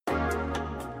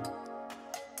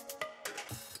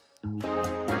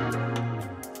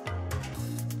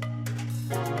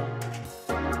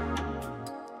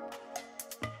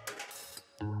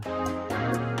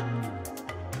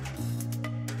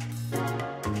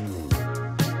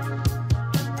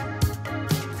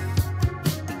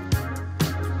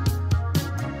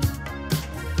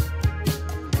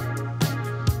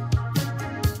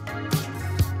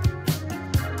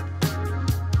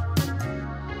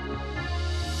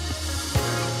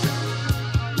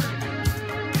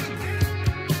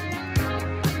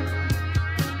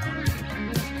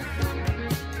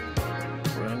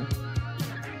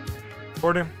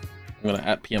Recording. I'm gonna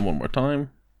at PM one more time.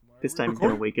 This time he's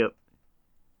gonna wake up.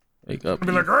 Wake up. I'll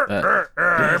be like,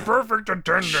 perfect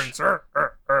attendance. Oh,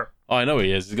 I know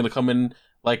he is. He's gonna come in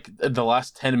like the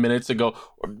last 10 minutes and go.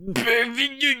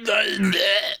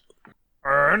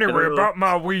 Anyway, about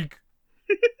my week.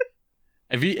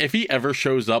 If he ever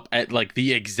shows up at like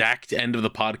the exact end of the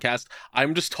podcast,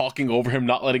 I'm just talking over him,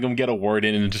 not letting him get a word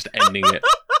in, and just ending it.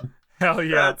 Hell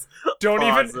yeah! That's Don't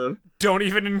awesome. Don't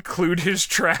even include his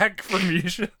track for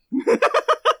music.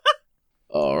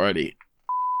 Alrighty.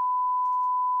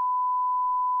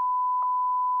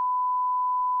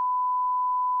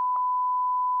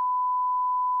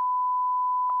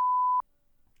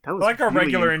 That was I like our really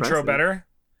regular impressive. intro better.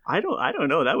 I don't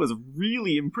know. That was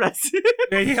really impressive.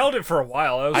 Yeah, he held it for a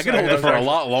while. I could hold it for a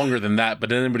lot longer than that, but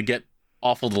then it would get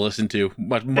awful to listen to,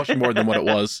 much more than what it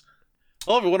was.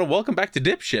 Hello, everyone, and welcome back to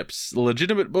DipShips, the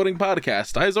legitimate voting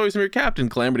podcast. I, as always, am your captain,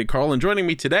 Calamity Carl, and joining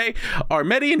me today are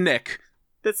Medi and Nick.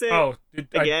 That's it. Oh, dude,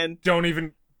 Again. Don't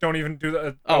even do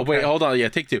that. Oh, Okay. wait, hold on. Yeah,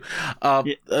 take two.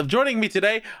 Joining me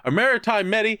today are Maritime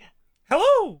Medi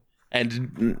Hello.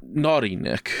 and Naughty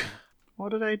Nick. What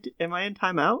did I do? Am I in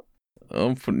timeout?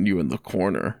 I'm putting you in the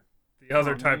corner. The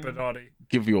other type of naughty.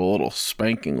 Give you a little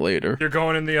spanking later. You're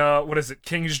going in the what is it?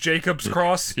 King's Jacob's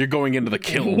cross. You're going into the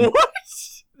kiln. What?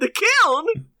 The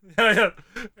kiln?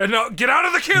 And no, get out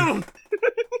of the kiln.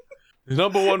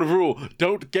 Number one rule,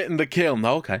 don't get in the kiln.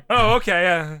 Okay. Oh, okay.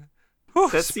 Yeah. Whew,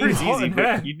 That it's pretty seems hot easy, in but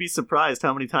there. you'd be surprised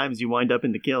how many times you wind up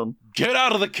in the kiln. Get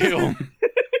out of the kiln.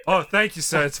 Oh, thank you,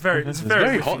 sir. It's very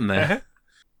very hot in there.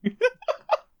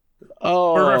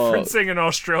 Oh. We're referencing an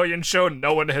Australian show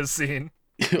no one has seen.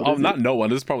 Oh, not no one.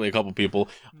 There's probably a couple people.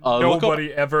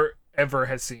 Nobody ever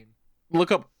has seen.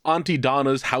 Look up Auntie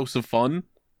Donna's House of Fun.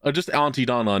 Just Auntie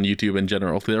Donna on YouTube in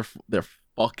general. They're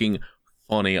fucking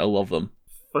funny. I love them.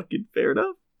 Fucking fair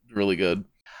enough. Really good.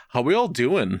 How we all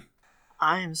doing?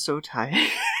 I am so tired.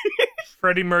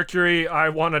 Freddie Mercury, I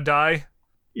Wanna Die.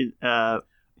 He's dead.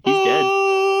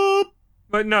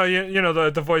 But no, you know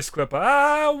the voice clip.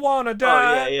 I wanna Oh,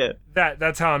 die. yeah.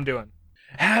 That's how I'm doing.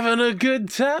 Having a good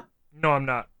time? No, I'm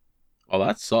not. Oh,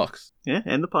 that sucks. Yeah,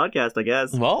 end the podcast, I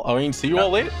guess. Well, I mean, see you all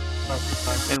later.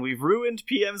 And we've ruined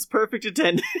PM's perfect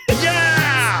attendance.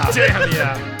 Yeah! Damn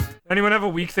yeah. Anyone have a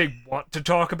week they want to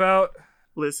talk about?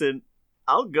 Listen,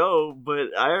 I'll go, but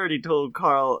I already told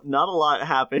Carl not a lot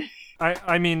happened.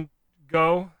 I mean,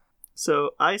 go.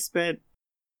 So I spent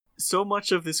so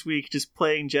much of this week just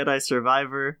playing Jedi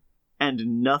Survivor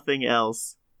and nothing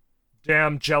else.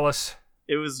 Damn jealous.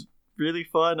 It was really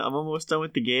fun. I'm almost done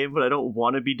with the game, but I don't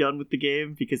want to be done with the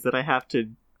game because then I have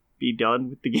to be done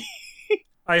with the game.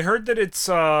 I heard that it's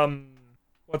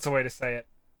what's the way to say it?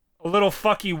 A little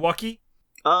fucky wucky.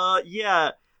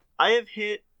 Yeah. I have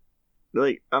hit,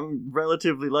 like, I'm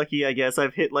relatively lucky, I guess.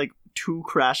 I've hit, like, 2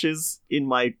 crashes in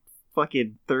my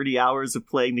fucking 30 hours of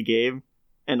playing the game,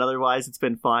 and otherwise it's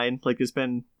been fine. Like, there's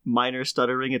been minor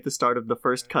stuttering at the start of the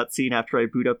first cutscene after I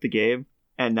boot up the game,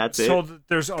 and that's I was it. told that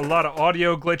there's a lot of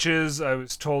audio glitches. I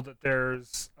was told that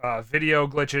there's video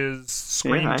glitches,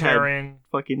 screen I had tearing.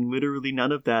 fucking literally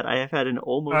none of that. I have had an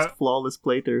almost flawless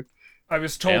playthrough. I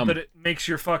was told Damn. that it makes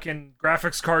your fucking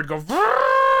graphics card go.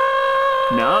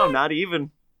 No, not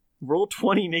even.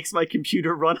 Roll20 makes my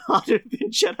computer run hotter than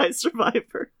Jedi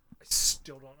Survivor. I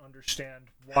still don't understand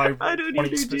why I don't Roll20 either,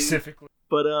 dude. specifically.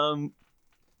 But,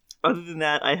 other than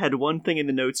that, I had one thing in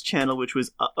the notes channel, which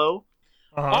was,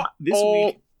 This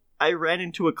week, I ran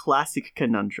into a classic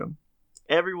conundrum.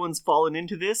 Everyone's fallen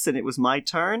into this, and it was my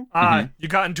turn. You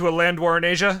got into a land war in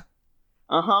Asia?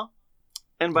 Uh-huh.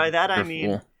 And by that I mean,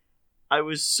 Careful. I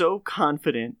was so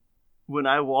confident when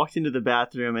I walked into the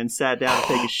bathroom and sat down to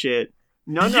take a shit.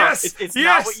 No, Yes! it's Yes!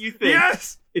 not what you think.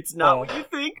 Yes! It's not Oh. what you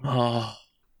think. Oh,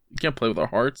 you can't play with our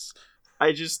hearts.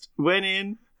 I just went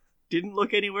in, didn't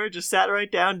look anywhere, just sat right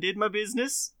down, did my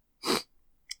business.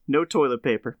 No toilet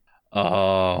paper.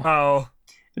 Oh. Oh,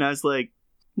 And I was like,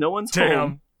 no one's damn.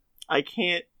 home. I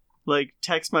can't, like,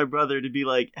 text my brother to be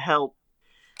like, help.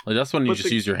 Like, that's when you But just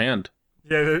the- use your hand.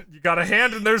 Yeah, you got a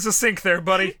hand and there's a sink there,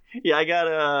 buddy. Yeah, I got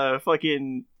a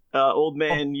fucking Old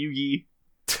man Yugi.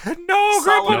 No,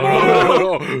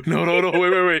 Grandpa! No,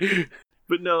 wait.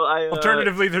 But no, I...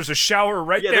 Alternatively, there's a shower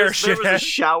right there, there was a shithead.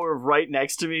 shower right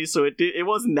next to me, so it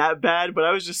wasn't that bad, but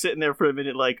I was just sitting there for a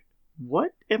minute like,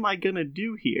 what am I gonna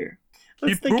do here?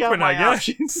 Let's Keep think out pooping, my I guess.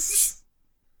 options.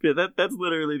 Yeah, that's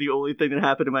literally the only thing that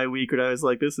happened in my week where I was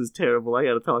like, this is terrible, I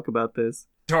gotta talk about this.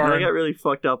 And I Darn. got really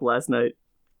fucked up last night.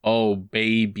 Oh,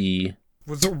 baby.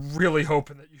 Was really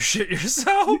hoping that you shit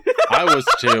yourself. I was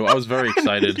too. I was very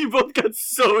excited. You both got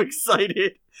so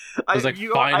excited. I was like,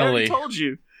 finally.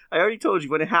 I already told you,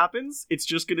 when it happens, it's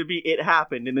just gonna be it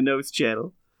happened in the notes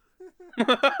channel.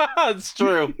 It's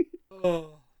true.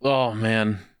 Oh. Oh,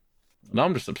 man. Now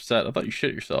I'm just upset. I thought you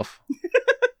shit yourself.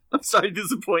 I'm sorry to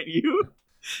disappoint you.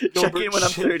 Check in when I'm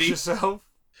Shit 30. yourself.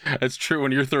 It's true.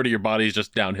 When you're 30, your body's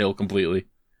just downhill completely.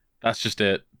 That's just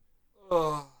it.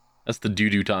 Oh. That's the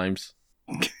doo-doo times.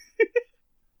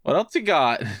 What else you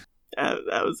got?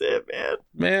 That was it, man.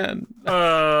 Man.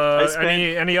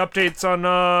 Any updates on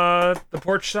the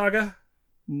Porch Saga?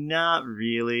 Not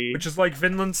really. Which is like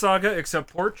Vinland Saga,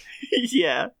 except Porch?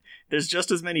 Yeah. There's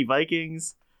just as many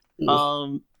Vikings. I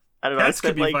don't know. Cats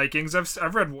could be Vikings.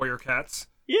 I've read Warrior Cats.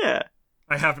 Yeah.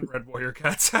 I haven't read Warrior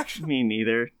Cats, actually. Me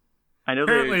neither. I know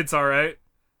Apparently it's alright.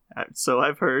 So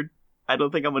I've heard. I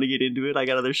don't think I'm gonna get into it. I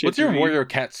got other shit What's to your read. Warrior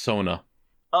Cat Sona?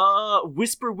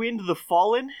 Whisper Wind the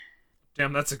Fallen.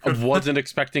 Damn, that's a I good one. wasn't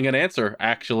expecting an answer,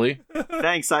 actually.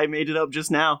 Thanks, I made it up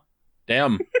just now.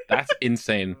 Damn, that's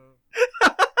insane.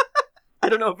 I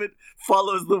don't know if it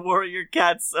follows the Warrior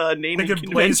Cat's naming Like a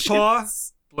Blaze Paw?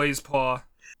 conventions. Blaze Paw.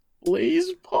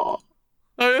 Blaze Paw.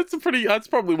 That's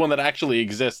probably one that actually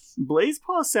exists. Blaze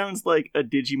Paw sounds like a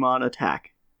Digimon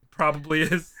attack. Probably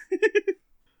is.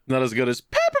 Not as good as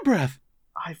Pepper Breath.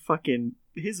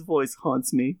 His voice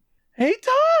haunts me. Hey,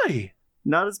 Ty.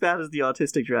 Not as bad as the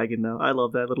autistic dragon, though. I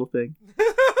love that little thing.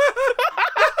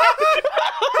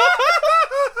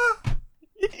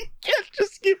 You can't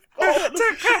just keep going.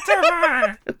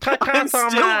 I'm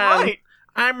still right.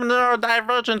 I'm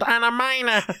neurodivergent and a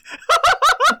minor.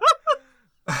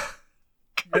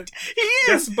 He is!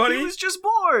 Yes, buddy. He was just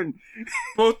born!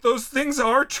 Both those things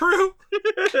are true.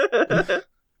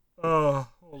 Oh,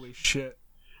 holy shit.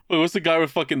 Wait, what's the guy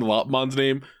with fucking Lopmon's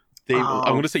name? Dave. Oh,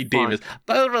 I'm gonna say fuck. Davis.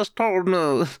 Davis told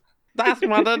me. That's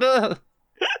what I do. I'm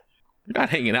not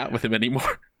hanging out with him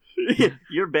anymore.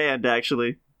 You're banned,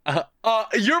 actually.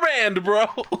 You're banned, bro.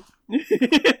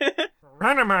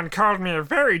 Renamon called me a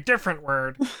very different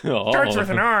word. Oh. Starts with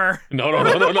an R. No.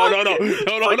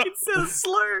 Fucking says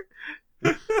slur.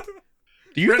 Do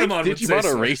you think Renamon would say Digimon so.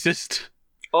 are racist?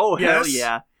 Oh, hell Yes.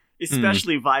 yeah.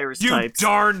 Especially virus You types.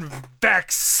 darn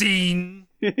vaccine.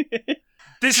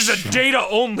 This is a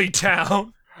data-only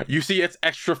town. You see, it's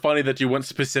extra funny that you went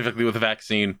specifically with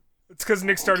vaccine. It's because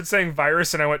Nick started saying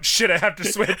virus, and I went, shit, I have to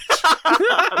switch.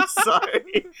 I'm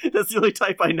sorry. That's the only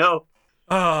type I know.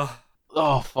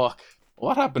 Oh, fuck.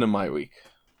 What happened in my week?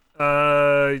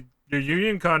 Your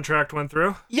union contract went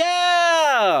through.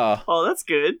 Yeah! Oh, that's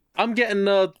good. I'm getting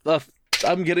a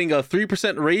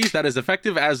 3% raise that is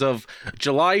effective as of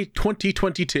July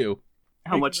 2022.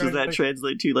 How much does that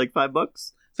translate to? Like $5?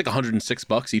 It's like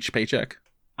 $106 each paycheck.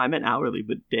 I meant hourly,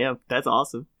 but damn, that's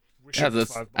awesome. Wish Yeah, it was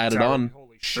that's $5 added hourly. on.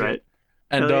 Holy shit. Right.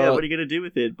 And Hell yeah, what are you gonna do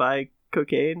with it? Buy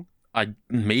cocaine?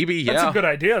 maybe, yeah. That's a good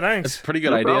idea, That's thanks. a pretty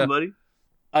good No idea. problem, buddy.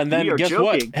 And then We are guess joking.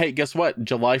 what? Hey, guess what?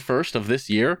 July 1st of this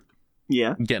year,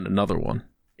 Yeah. I'm getting another one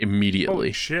immediately.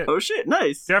 Holy shit. Oh shit,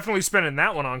 nice. Definitely spending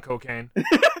that one on cocaine.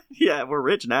 Yeah, we're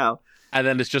rich now. And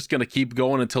then it's just going to keep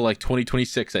going until like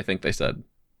 2026, I think they said.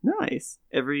 Nice.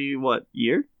 Every,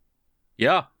 year?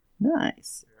 Yeah.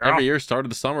 Nice. Every year, start of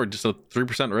the summer, just a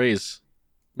 3% raise.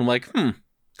 I'm like,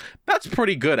 that's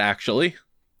pretty good, actually.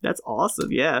 That's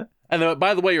awesome, yeah. And then,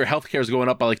 by the way, your healthcare is going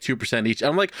up by like 2% each.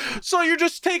 I'm like, so you're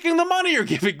just taking the money you're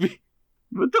giving me?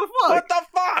 What the fuck? What the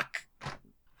fuck?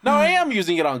 Now I am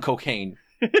using it on cocaine.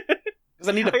 Because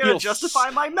I need to I gotta feel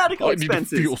justify my medical I need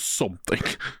expenses. to feel something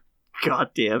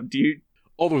God damn, dude.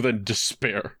 other than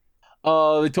despair.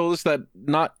 They told us that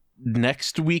not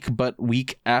next week, but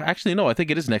actually, no, I think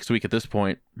it is next week at this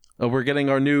point. We're getting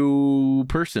our new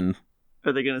person.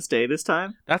 Are they gonna stay this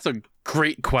time? That's a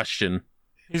great question.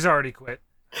 He's already quit.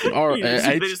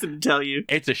 They just didn't tell you.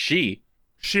 It's a she.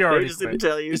 She They already just quit. didn't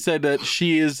tell you. He said that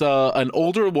she is an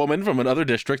older woman from another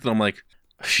district, and I'm like,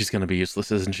 she's gonna be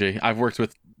useless, isn't she? I've worked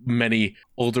with many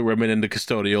older women in the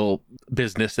custodial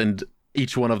business, and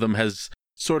each one of them has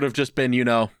sort of just been,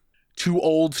 too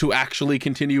old to actually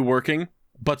continue working,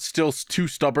 but still too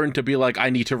stubborn to be like, I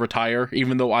need to retire,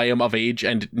 even though I am of age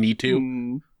and need to.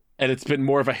 Hmm. And it's been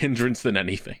more of a hindrance than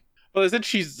anything. Well, they said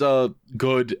she's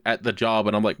good at the job,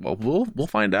 and I'm like, well, we'll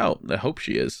find out. I hope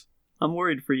she is. I'm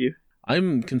worried for you.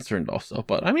 I'm concerned also,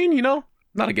 but I mean,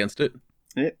 not against it.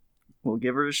 We'll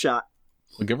give her a shot.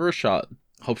 We'll give her a shot.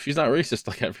 Hope she's not racist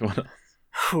like everyone else.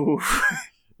 Oof.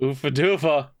 Oofa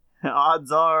doofa.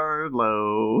 Odds are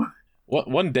low.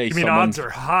 One day, You mean odds are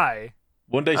high?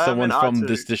 One day, someone from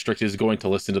this district is going to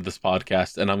listen to this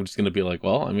podcast, and I'm just going to be like,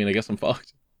 well, I mean, I guess I'm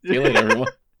fucked. See you later, everyone.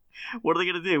 What are they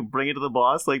going to do? Bring it to the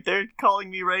boss? Like, they're calling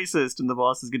me racist, and the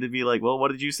boss is going to be like, well,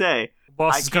 what did you say? The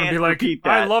boss is going to be like,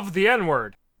 I love the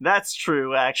N-word. That's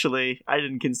true, actually. I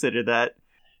didn't consider that.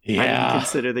 Yeah. I didn't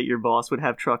consider that your boss would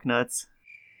have truck nuts.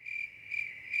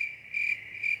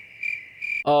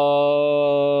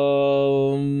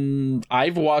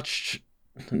 I've watched...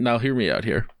 Now, hear me out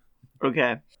here.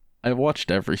 Okay. I've watched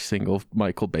every single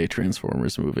Michael Bay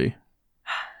Transformers movie.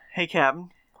 Hey, Captain.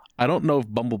 I don't know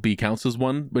if Bumblebee counts as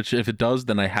one, which if it does,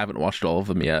 then I haven't watched all of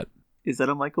them yet. Is that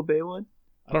a Michael Bay one?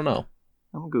 I don't know.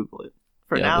 I'm gonna Google it.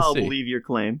 For Yeah, now, we'll I'll see. believe your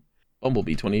claim.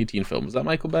 Bumblebee 2018 film. Is that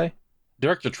Michael Bay?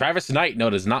 Director Travis Knight. No,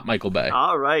 it is not Michael Bay.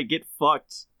 All right, get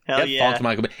fucked. Hell Get yeah. fucked,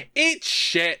 Michael Bay. Eat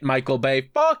shit, Michael Bay.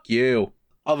 Fuck you.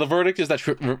 The verdict is that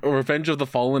Revenge of the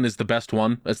Fallen is the best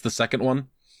one. That's the second one.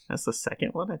 That's the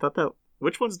second one? I thought that...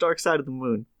 Which one's Dark Side of the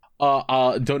Moon?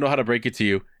 Don't know how to break it to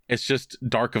you. It's just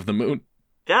Dark of the Moon.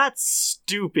 That's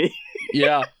stupid.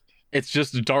 Yeah. It's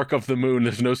just Dark of the Moon.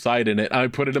 There's no side in it. I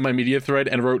put it in my media thread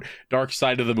and wrote Dark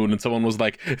Side of the Moon, and someone was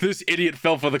like, this idiot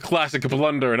fell for the classic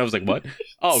blunder. And I was like, what?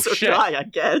 Oh, So shit. did I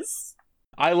guess.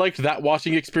 I liked that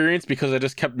watching experience because I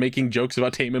just kept making jokes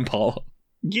about Tame Impala.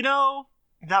 You know,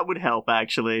 that would help,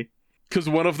 actually. Because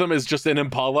one of them is just an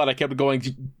Impala, and I kept going,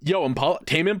 yo, Impala,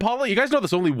 Tame Impala? You guys know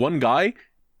there's only one guy? You know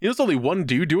there's only one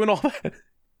dude doing all that?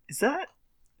 Is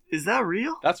that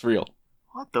real? That's real.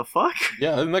 What the fuck?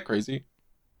 Yeah, isn't that crazy?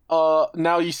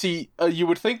 Now you see, you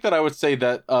would think that I would say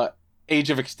that Age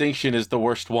of Extinction is the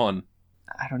worst one.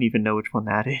 I don't even know which one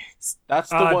that is. That's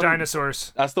the one.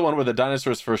 Dinosaurs. That's the one where the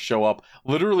dinosaurs first show up,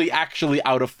 literally, actually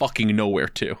out of fucking nowhere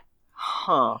too.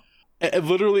 Huh. And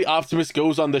literally, Optimus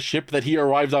goes on the ship that he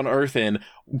arrived on Earth in,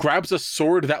 grabs a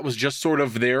sword that was just sort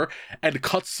of there, and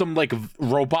cuts some, like,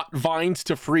 robot vines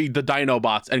to free the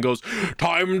Dinobots, and goes,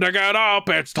 time to get up,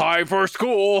 it's time for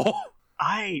school!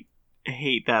 I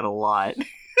hate that a lot.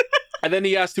 And then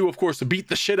he has to, of course, beat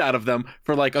the shit out of them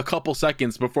for, like, a couple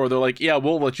seconds before they're like, yeah,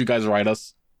 we'll let you guys ride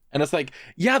us. And it's like,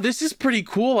 yeah, this is pretty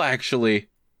cool, actually.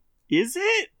 Is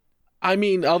it? I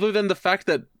mean, other than the fact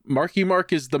that Marky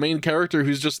Mark is the main character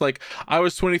who's just like, I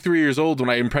was 23 years old when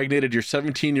I impregnated your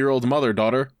 17-year-old mother,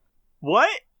 daughter. What?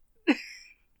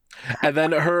 And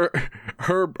then her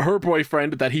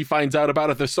boyfriend that he finds out about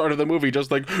at the start of the movie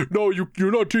just like, no, you're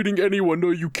not dating anyone.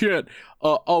 No, you can't.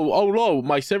 Oh no,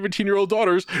 my 17-year-old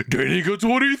daughter's dating a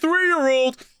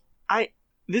 23-year-old.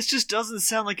 This just doesn't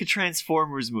sound like a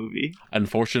Transformers movie.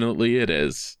 Unfortunately, it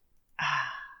is.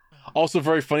 Also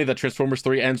very funny that Transformers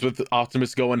 3 ends with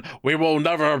Optimus going, we will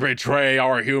never betray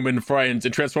our human friends.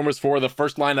 In Transformers 4, the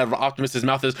first line out of Optimus'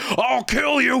 mouth is, I'll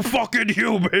kill you fucking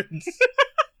humans!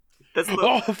 That's the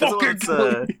one's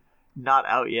not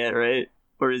out yet, right?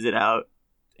 Or is it out?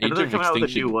 Age of come out with a new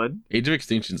Extinction. one? Age of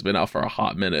Extinction's been out for a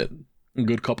hot minute. A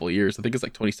good couple of years. I think it's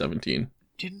like 2017.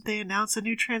 Didn't they announce a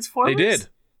new Transformers? They did.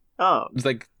 Oh. It's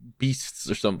like Beasts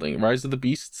or something. Rise of the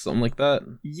Beasts, something like that.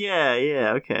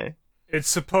 Yeah, okay. It's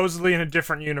supposedly in a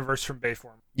different universe from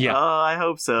Bayform. Yeah. I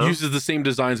hope so. Uses the same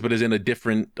designs but is in a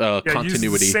different continuity.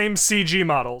 Uses the same CG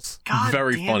models. God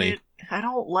Very damn funny. it. I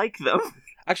don't like them.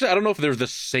 Actually, I don't know if they're the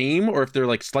same or if they're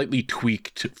like slightly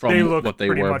tweaked from They look what they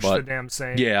pretty were, much but the damn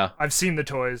same. yeah. I've seen the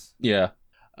toys. Yeah.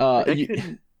 I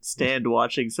couldn't stand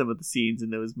watching some of the scenes in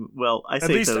those. Well, I say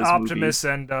At least those Optimus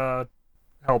movies. and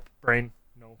Help Brain.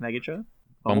 No. Megatron.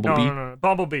 Bumblebee. No.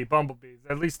 Bumblebee.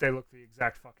 At least they look the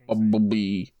exact fucking same.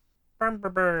 Bumblebee.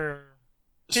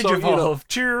 Digivolve.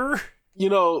 Cheer.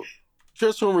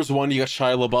 Transformers 1, you got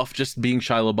Shia LaBeouf just being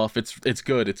Shia LaBeouf. It's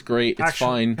good. It's great. It's Action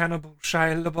fine. Cannibal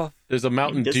Shia LaBeouf. There's a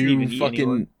Mountain doesn't even Dew eat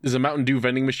anyone. there's a Mountain Dew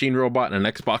vending machine robot and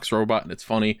an Xbox robot, and it's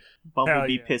funny.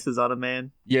 Bumblebee yeah. pisses on a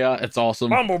man. Yeah, it's awesome.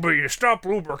 Bumblebee, stop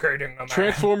lubricating the man.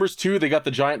 Transformers 2, they got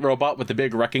the giant robot with the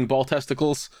big wrecking ball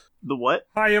testicles. The what?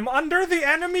 I am under the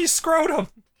enemy scrotum.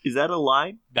 Is that a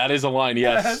line? That is a line,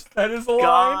 yes. That is a line.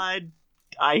 God,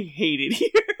 I hate it here.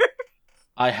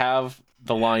 I have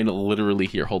the line literally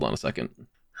here. Hold on a second.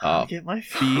 Get my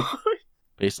phone.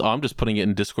 I'm just putting it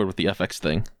in Discord with the FX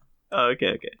thing. Oh,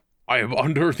 okay. I am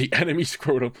under the enemy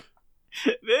scrotum.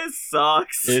 This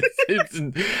sucks.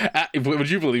 Would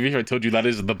you believe me if I told you that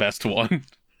is the best one? Man.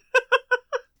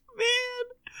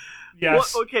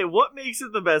 Yes. What makes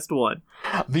it the best one?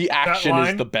 The action is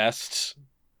line? the best.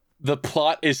 the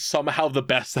plot is somehow the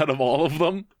best out of all of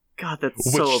them. God,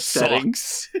 that's so upsetting.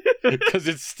 Sucks. Because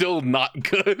it's still not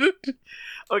good.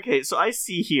 Okay, so I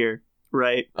see here,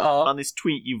 right, on this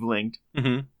tweet you've linked,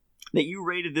 Mhm. that you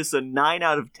rated this a 9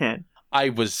 out of 10. I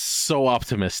was so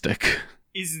optimistic.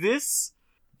 Is this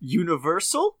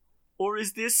universal, or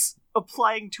is this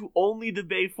applying to only the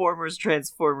Bayformers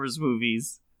Transformers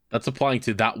movies? That's applying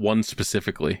to that one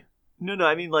specifically. No,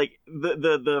 I mean, like,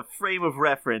 the frame of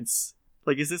reference.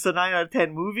 Like, is this a 9 out of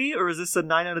 10 movie, or is this a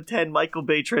 9 out of 10 Michael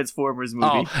Bay Transformers movie?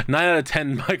 Oh, 9 out of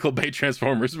 10 Michael Bay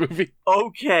Transformers movie.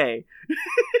 Okay.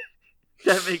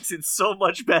 That makes it so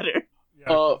much better. Yeah,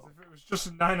 'cause if it was just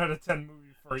a 9 out of 10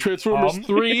 movie for Transformers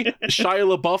 3, Shia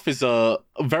LaBeouf is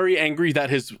very angry that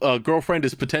his girlfriend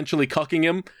is potentially cucking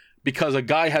him because a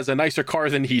guy has a nicer car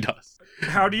than he does.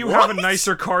 How do you have a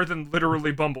nicer car than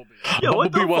literally Bumblebee? Yeah,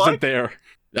 what the Bumblebee wasn't fuck? there.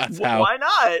 That's how. Why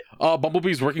not?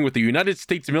 Bumblebee's working with the United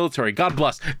States military. God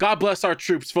bless. God bless our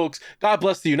troops, folks. God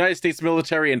bless the United States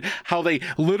military and how they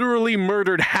literally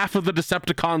murdered half of the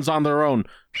Decepticons on their own.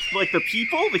 Like the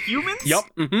people? The humans? Yep.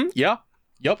 Mm-hmm. Yeah.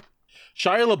 Yep.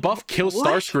 Shia LaBeouf kills What?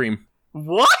 Starscream.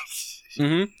 What?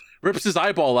 Mm-hmm. Rips his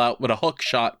eyeball out with a hook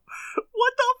shot.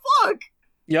 What the fuck?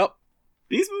 Yep.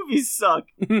 These movies suck.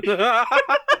 It's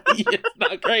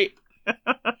not great.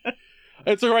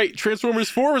 It's alright. Transformers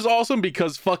 4 is awesome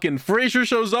because fucking Frasier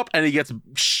shows up and he gets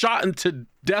shot into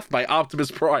death by Optimus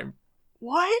Prime.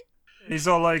 What? He's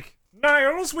all like,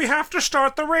 Niles, we have to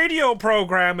start the radio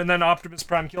program, and then Optimus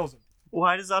Prime kills him.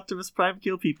 Why does Optimus Prime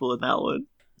kill people in that one?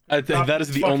 I think that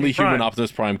is the Fucking only human Prime.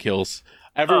 Optimus Prime kills.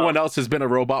 Everyone else has been a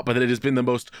robot, but it has been the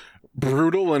most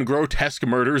brutal and grotesque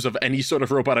murders of any sort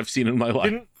of robot I've seen in my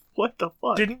life. What the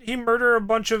fuck? Didn't he murder a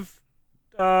bunch of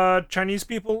Chinese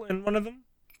people in one of them?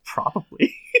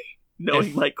 Probably.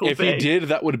 Knowing Michael If Bay. he did,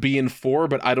 that would be in 4,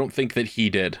 but I don't think that he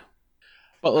did.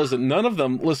 But listen, none of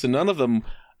them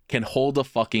can hold a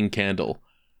fucking candle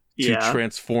to Yeah.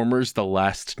 Transformers The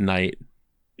Last Night.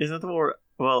 Isn't the more...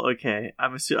 Well, okay.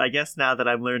 I guess now that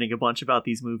I'm learning a bunch about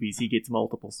these movies, he gets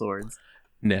multiple swords.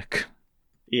 Nick,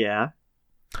 Yeah.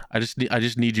 I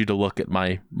just need you to look at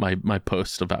my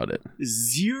post about it.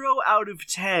 0 out of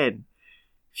 10.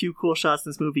 Few cool shots in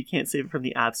this movie, can't save it from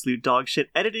the absolute dog shit.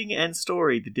 Editing and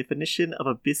story, the definition of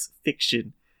abyss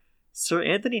fiction. Sir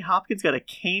Anthony Hopkins got a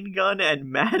cane gun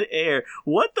and mad air.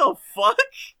 What the fuck?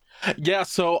 Yeah,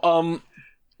 so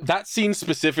that scene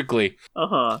specifically.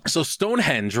 Uh-huh. So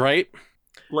Stonehenge, right?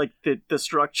 Like the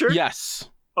structure? Yes.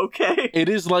 Okay. It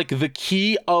is like the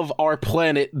key of our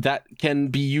planet that can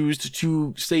be used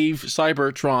to save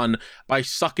Cybertron by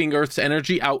sucking Earth's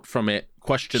energy out from it.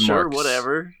 Question Sure, marks.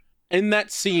 whatever. In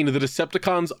that scene, the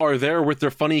Decepticons are there with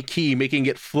their funny key, making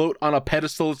it float on a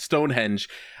pedestal at Stonehenge,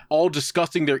 all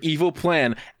discussing their evil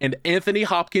plan, and Anthony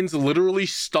Hopkins literally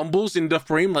stumbles into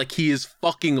frame like he is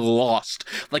fucking lost.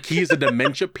 Like he is a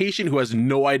dementia patient who has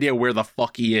no idea where the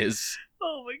fuck he is.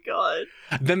 Oh my god.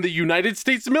 Then the United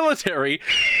States military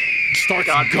starts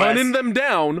God bless. gunning them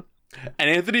down, and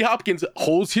Anthony Hopkins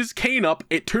holds his cane up,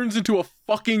 it turns into a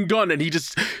fucking gun, and he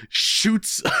just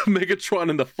shoots Megatron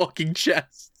in the fucking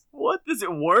chest. What? Does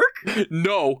it work?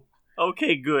 No.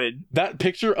 Okay, good. That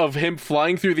picture of him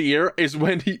flying through the air is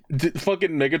when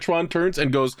fucking Megatron turns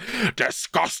and goes,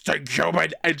 "Disgusting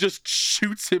human," and just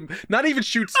shoots him. Not even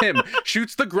shoots him,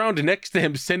 shoots the ground next to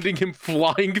him, sending him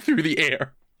flying through the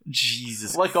air.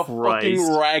 Jesus Like a Christ.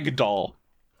 fucking rag doll.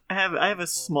 I have a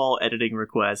small editing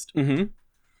request. Mm-hmm.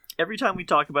 Every time we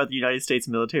talk about the United States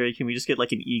military, can we just get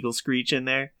like an eagle screech in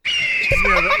there?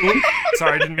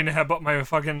 Sorry, I didn't mean to headbutt my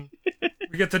fucking...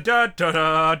 We get the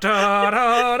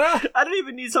da-da-da-da-da-da. I don't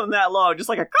even need something that long, just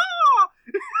like a caw!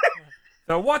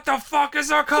 The what the fuck is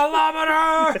a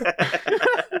kilometer?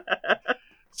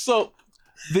 So,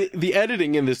 the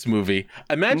editing in this movie,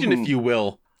 imagine if you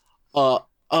will, of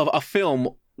a film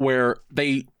where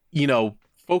they,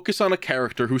 focus on a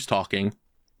character who's talking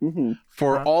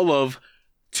for all of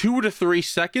 2 to 3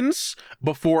 seconds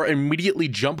before immediately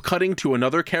jump cutting to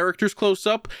another character's close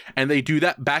up, and they do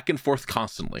that back and forth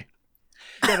constantly.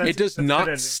 Yeah, It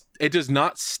does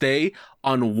not stay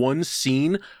on one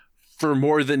scene for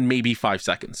more than maybe 5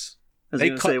 seconds. I was They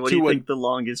gonna cut say, what do you to think the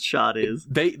longest shot is?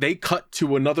 They cut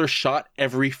to another shot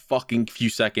every fucking few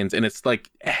seconds, and it's like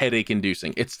headache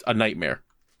inducing. It's a nightmare.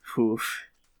 Oof.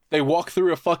 They walk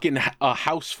through a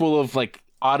house full of like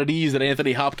oddities that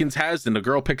Anthony Hopkins has, and the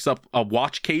girl picks up a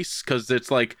watch case because it's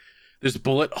like there's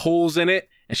bullet holes in it,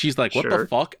 and she's like, "What the Sure.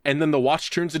 fuck?" And then the watch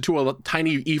turns into a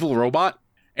tiny evil robot.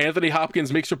 Anthony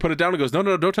Hopkins makes her put it down and goes, "No,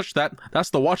 don't touch that. That's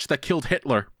the watch that killed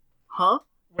Hitler." Huh?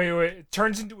 Wait, it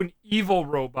turns into an evil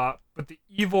robot, but the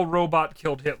evil robot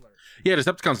killed Hitler. Yeah,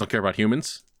 Decepticons don't care about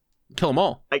humans. Kill them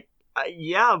all. I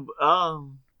Yeah.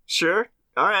 Sure.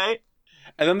 All right.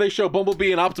 And then they show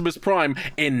Bumblebee and Optimus Prime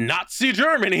in Nazi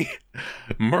Germany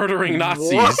murdering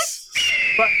Nazis. What?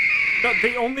 But no,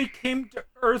 they only came to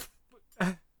Earth.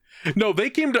 No, they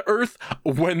came to Earth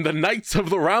when the Knights of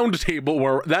the Round Table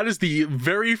were. That is the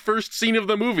very first scene of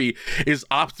the movie, is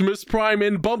Optimus Prime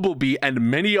and Bumblebee and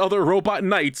many other robot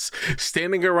knights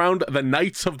standing around the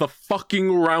Knights of the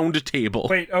fucking Round Table.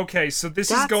 Wait, okay, so this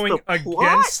That's is going the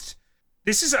plot? against...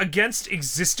 This is against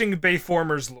existing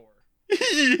Bayformers lore.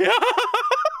 Yeah.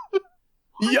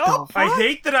 What Yup. the I fuck?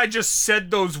 hate that I just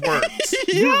said those words.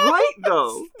 You're right,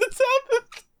 though. That's happened.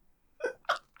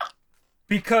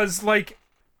 Because, like,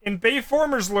 in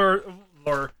Bayformers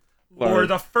lore,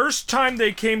 the first time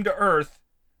they came to Earth,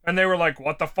 and they were like,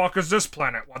 what the fuck is this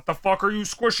planet? What the fuck are you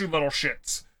squishy little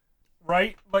shits?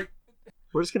 Right? Like,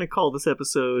 We're just gonna call this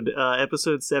episode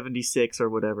episode 76 or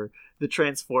whatever, the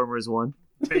Transformers one.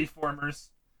 Bayformers.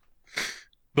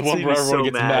 The This one made where me everyone so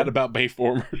gets mad. mad about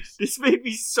Bayformers. This made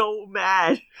me so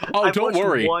mad. Oh, I've don't watched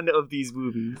worry. one of these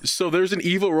movies. So there's an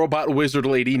evil robot wizard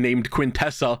lady named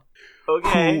Quintessa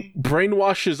Okay. who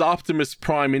brainwashes Optimus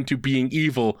Prime into being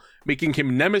evil, making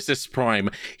him Nemesis Prime.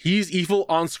 He's evil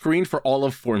on screen for all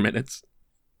of 4 minutes.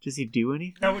 Does he do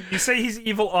anything? Now, when you say he's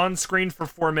evil on screen for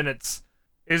 4 minutes,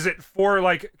 is it for,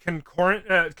 like, concurrent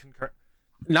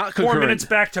Not 4 concurrent. minutes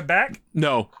back to back?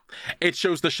 No. It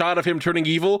shows the shot of him turning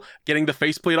evil, getting the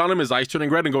faceplate on him, his eyes turning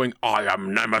red, and going, I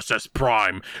am Nemesis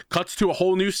Prime. Cuts to a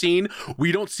whole new scene.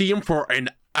 We don't see him for an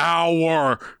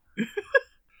hour.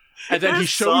 And then he This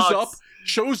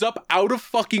shows up out of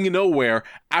fucking nowhere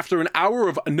after an hour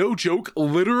of, no joke,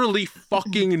 literally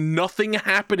fucking nothing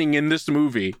happening in this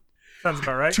movie Sounds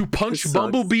about right. to punch This sucks.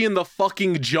 Bumblebee in the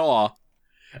fucking jaw.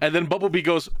 And then Bumblebee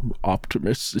goes,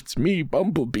 Optimus, it's me,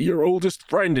 Bumblebee, your oldest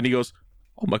friend. And he goes,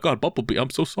 oh my god, Bumblebee, I'm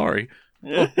so sorry.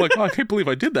 Oh my god, I can't believe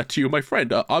I did that to you, my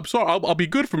friend. I'm sorry, I'll be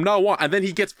good from now on. And then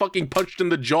he gets fucking punched in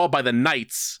the jaw by the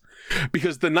Knights.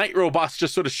 Because the Night robots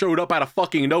just sort of showed up out of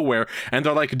fucking nowhere. And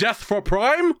they're like, death for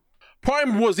Prime?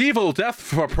 Prime was evil, death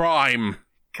for Prime.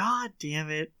 God damn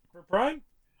it. For Prime?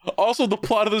 Also, the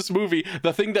plot of this movie,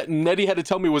 the thing that Nettie had to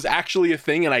tell me was actually a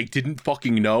thing and I didn't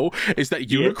fucking know, is that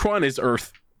Unicron is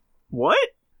Earth. What?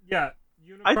 Yeah.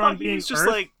 Unicron I thought he being was just Earth,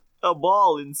 like a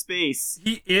ball in space.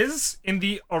 He is in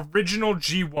the original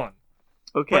G1.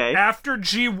 Okay. But after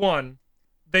G1,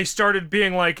 they started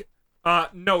being like,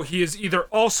 no, he is either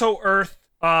also Earth.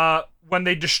 When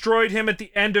they destroyed him at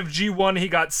the end of G1, he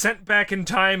got sent back in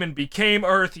time and became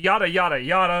Earth, yada, yada,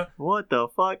 yada. What the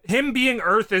fuck? Him being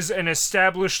Earth is an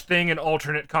established thing in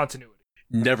alternate continuity.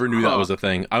 Never knew that was a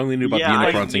thing. I only knew about Yeah, I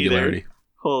the didn't Unicron singularity.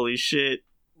 Holy shit.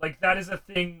 Like, that is a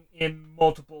thing in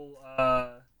multiple,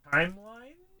 timelines?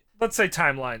 Let's say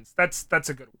timelines. That's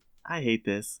a good one. I hate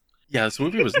this. Yeah, this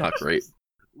movie was not great.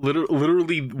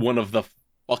 Literally one of the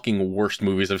fucking worst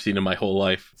movies I've seen in my whole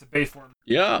life. It's a Bayform.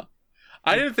 Yeah.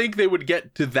 I didn't think they would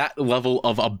get to that level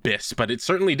of abyss, but it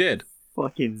certainly did.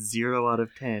 Fucking 0 out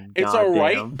of 10. It's God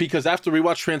alright, damn. because after we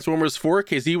watched Transformers 4,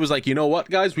 KZ was like, you know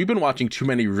what, guys? We've been watching too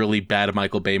many really bad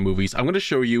Michael Bay movies. I'm going to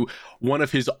show you one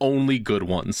of his only good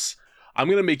ones. I'm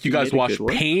going to make you He guys made a watch good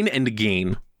one? Pain and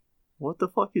Gain. What the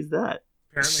fuck is that?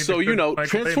 Apparently So, the you good know,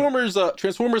 Michael Bay movie.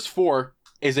 Transformers 4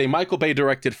 is a Michael Bay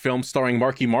directed film starring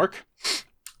Marky Mark.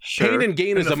 Sure. Pain and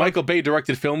Gain And is the a Michael Bay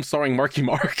directed film starring Marky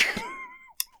Mark.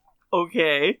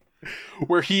 Okay.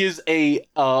 Where he is a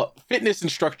fitness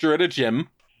instructor at a gym.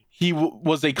 He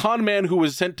was a con man who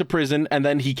was sent to prison, and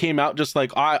then he came out just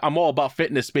like, I'm all about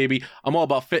fitness, baby. I'm all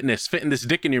about fitness. Fitting this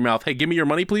dick in your mouth. Hey, give me your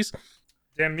money, please.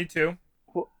 Damn, me too.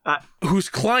 Whose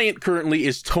client currently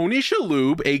is Tony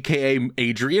Shalhoub, a.k.a.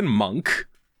 Adrian Monk.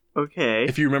 Okay.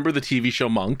 If you remember the TV show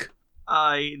Monk.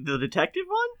 The detective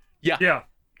one? Yeah.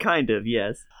 Kind of,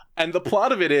 yes. And the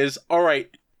plot of it is, all right,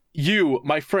 you,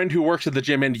 my friend who works at the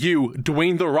gym, and you,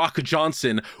 Dwayne The Rock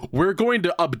Johnson, we're going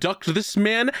to abduct this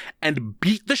man and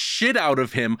beat the shit out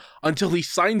of him until he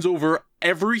signs over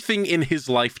everything in his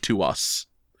life to us.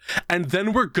 And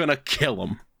then we're gonna kill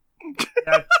him.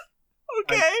 That's,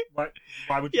 Okay.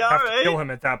 why would you Yeah, have alright. to kill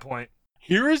him at that point?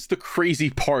 Here is the crazy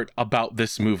part about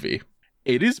this movie.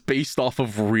 It is based off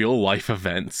of real life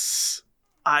events.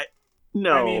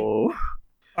 No.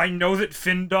 I know that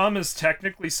Findom is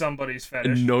technically somebody's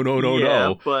fetish. No.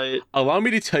 Yeah, but Allow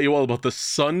me to tell you all about the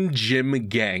Sun Gym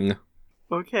Gang.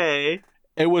 okay.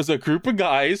 It was a group of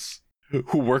guys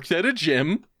who worked at a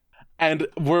gym and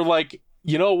were like,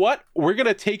 you know what? We're going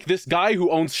to take this guy who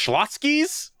owns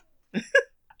Schlotzky's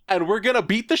and we're going to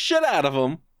beat the shit out of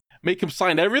him, make him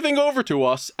sign everything over to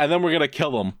us, and then we're going to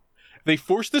kill him. They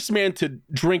forced this man to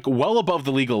drink well above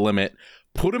the legal limit,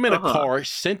 put him in a car,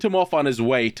 sent him off on his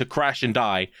way to crash and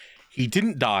die. He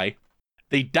didn't die.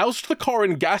 They doused the car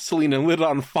in gasoline and lit it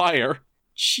on fire.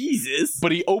 Jesus.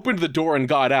 But he opened the door and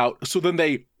got out. So then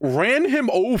they ran him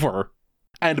over.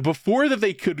 And before that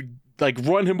they could like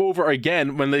run him over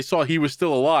again, when they saw he was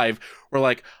still alive, were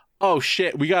like, oh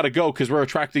shit, we gotta go because we're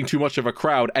attracting too much of a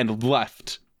crowd, and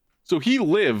left. So he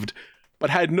lived, but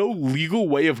had no legal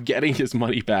way of getting his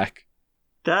money back.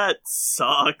 That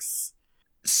sucks.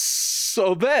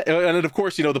 So that, and then of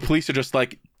course, the police are just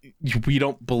like, we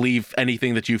don't believe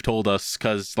anything that you've told us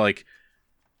because, like,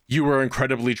 you were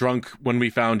incredibly drunk when we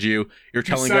found you. You're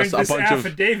telling us a bunch of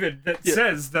affidavit that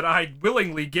says that I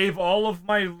willingly gave all of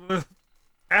my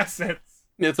assets.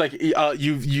 It's like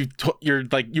you're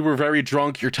like, you were very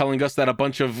drunk. You're telling us that a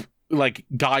bunch of like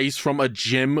guys from a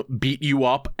gym beat you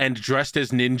up and dressed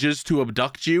as ninjas to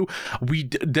abduct you.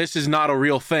 This is not a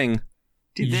real thing.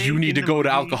 You need to go to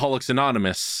Alcoholics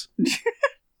Anonymous.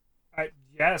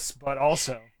 Yes, but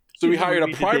also. So he hired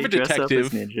a private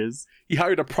detective. He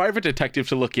hired a private detective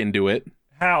to look into it.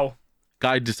 How?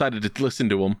 Guy decided to listen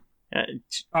to him. Okay.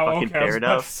 I was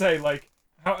about to say, like,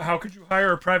 how could you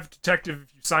hire a private detective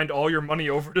if you signed all your money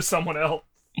over to someone else?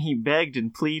 He begged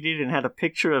and pleaded and had a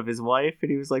picture of his wife, and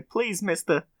he was like, please,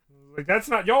 mister. Like, that's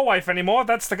not your wife anymore.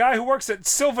 That's the guy who works at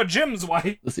Silver Jim's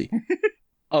wife. Let's see.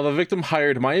 The victim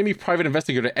hired Miami private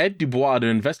investigator Ed Dubois to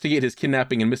investigate his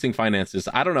kidnapping and missing finances.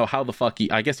 I don't know how the fuck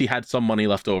I guess he had some money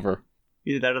left over.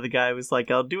 Either that or the guy was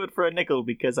like, I'll do it for a nickel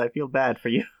because I feel bad for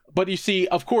you. But you see,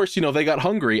 of course, they got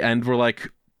hungry and were like,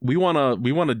 we want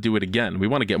to do it again. We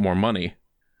want to get more money.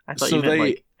 I thought you meant,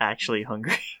 like, actually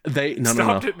hungry. They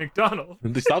stopped at McDonald's.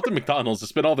 They stopped at McDonald's to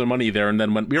spend all their money there, and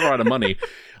then when we were out of money,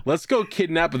 let's go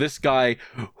kidnap this guy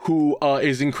who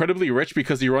is incredibly rich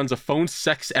because he runs a phone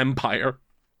sex empire.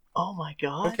 Oh my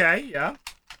god. Okay, yeah.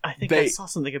 I think I saw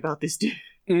something about this dude.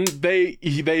 They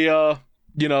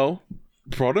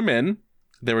brought him in.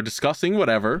 They were discussing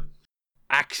whatever.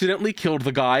 Accidentally killed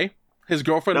the guy. His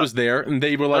girlfriend was there, and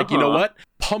they were like, you know what?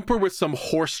 Pump her with some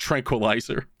horse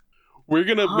tranquilizer. We're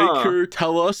gonna make her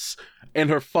tell us in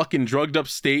her fucking drugged up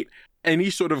state any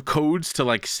sort of codes to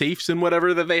like safes and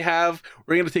whatever that they have.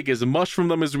 We're gonna take as much from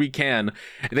them as we can.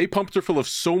 And they pumped her full of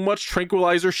so much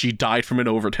tranquilizer she died from an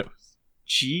overdose.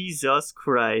 Jesus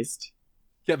Christ.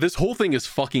 Yeah, this whole thing is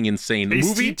fucking insane.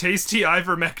 Tasty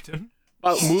ivermectin.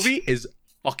 Movie is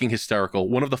fucking hysterical.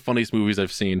 One of the funniest movies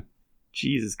I've seen.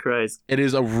 Jesus Christ. It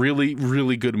is a really,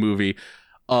 really good movie.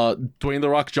 Dwayne "The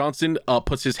Rock" Johnson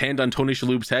puts his hand on Tony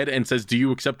Shalhoub's head and says, "Do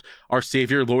you accept our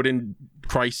Savior, Lord and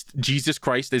Christ, Jesus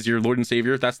Christ, as your Lord and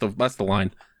Savior?" That's the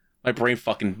line. My brain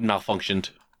fucking malfunctioned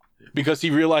because he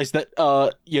realized that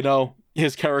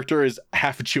his character is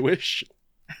half Jewish,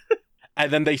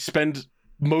 and then they spend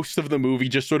most of the movie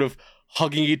just sort of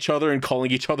hugging each other and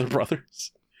calling each other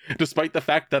brothers, despite the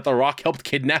fact that The Rock helped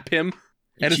kidnap him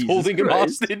and is holding him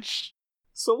hostage.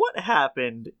 So what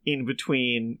happened in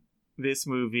between this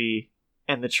movie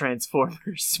and the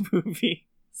Transformers movie?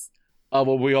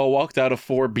 Well, we all walked out of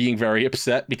 4 being very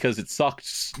upset because it sucked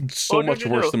so much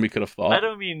worse than we could have thought. I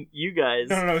don't mean you guys.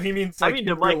 No, he means like, I mean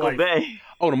to Michael Bay.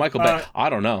 Oh, to Michael Bay. I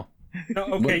don't know. No,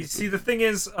 okay, see, the thing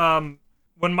is,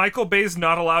 when Michael Bay's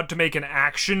not allowed to make an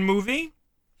action movie,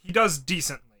 he does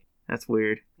decently. That's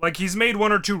weird. Like, he's made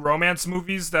 1 or 2 romance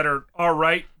movies that are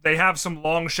alright. They have some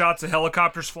long shots of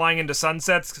helicopters flying into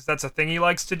sunsets, because that's a thing he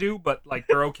likes to do, but, like,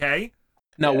 they're okay.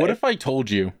 Now, what if I told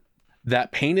you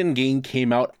that Pain and Gain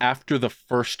came out after the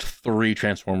first 3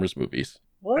 Transformers movies?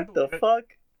 What the fuck?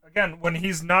 Again, when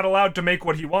he's not allowed to make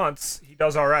what he wants, he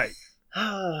does alright.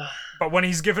 But when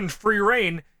he's given free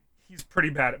reign, he's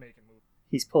pretty bad at making movies.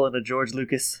 He's pulling a George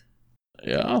Lucas.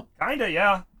 Yeah. Kinda,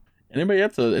 yeah. Anyway,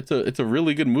 it's a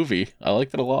really good movie. I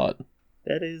liked it a lot.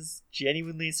 That is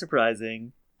genuinely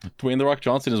surprising. Dwayne "The Rock"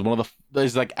 Johnson is one of the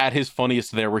is like at his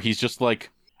funniest there, where he's just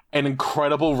like an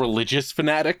incredible religious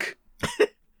fanatic.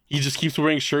 He just keeps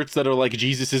wearing shirts that are like,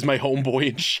 Jesus is my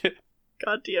homeboy and shit.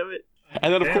 God damn it.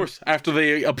 And then, of course, after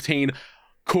they obtain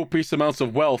copious amounts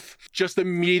of wealth, just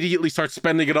immediately start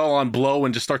spending it all on blow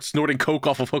and just start snorting coke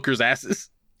off of hookers' asses.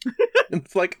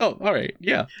 It's like, oh, all right,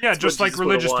 yeah. Yeah, just like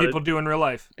religious people do in real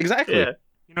life. Exactly.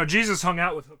 Yeah. Jesus hung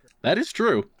out with hookers. That is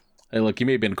true. Hey, look, he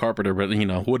may have been a carpenter, but,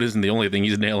 wood isn't the only thing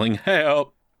he's nailing.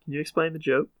 Help! Can you explain the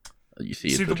joke? You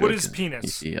see the wood is penis. You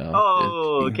see,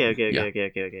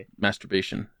 Okay.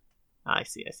 Masturbation. I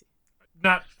see.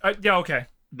 Not, yeah, okay.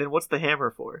 Then what's the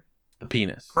hammer for? The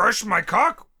penis. Crush my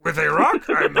cock with a rock,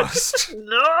 I must.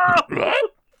 No!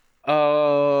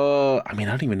 I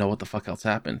don't even know what the fuck else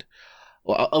happened.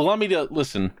 Well, allow me to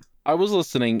listen. I was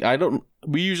listening.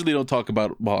 We usually don't talk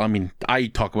about, I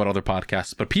talk about other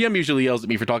podcasts, but PM usually yells at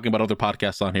me for talking about other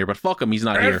podcasts on here, but fuck him, he's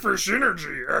not here. For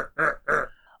synergy.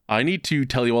 I need to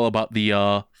tell you all about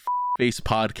the Face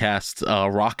Podcast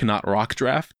Rock Not Rock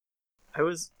draft. I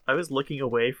was looking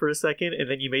away for a second, and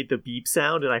then you made the beep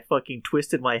sound, and I fucking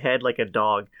twisted my head like a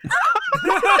dog.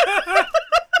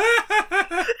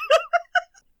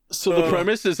 So the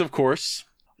premise is, of course,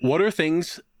 what are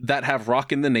things that have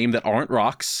rock in the name that aren't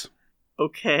rocks?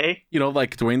 Okay, You know,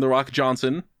 like Dwayne The Rock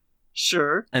Johnson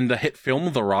sure. and the hit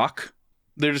film The Rock.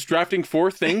 They're just drafting 4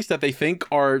 things that they think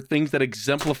are things that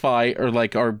exemplify or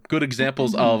like are good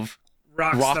examples of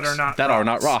Rocks that are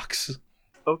not rocks.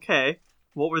 Okay,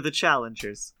 what were the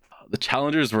challengers? The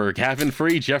challengers were Gavin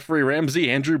Free, Jeffrey Ramsey,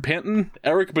 Andrew Panton,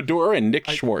 Eric Bador, and Nick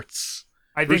Schwartz.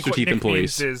 I think Rooster what Teeth Nick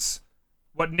employees.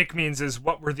 means is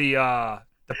what were the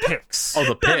picks? Oh,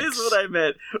 the picks. That is what I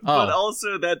meant. But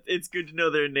also that it's good to know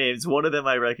their names. One of them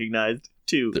I recognized.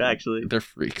 2, actually. They're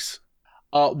freaks.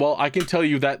 Well, I can tell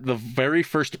you that the very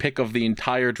first pick of the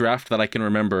entire draft that I can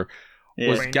remember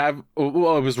was Yeah.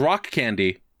 it was Rock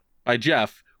Candy by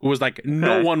Jeff, who was like,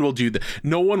 no Okay. one will do that.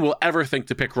 No one will ever think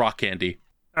to pick Rock Candy.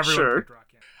 Everyone Sure. picked Rock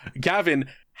Candy. Gavin,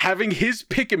 having his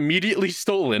pick immediately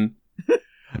stolen,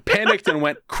 panicked and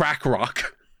went Crack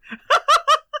Rock.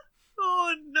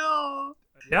 Oh, no.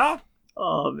 Yeah.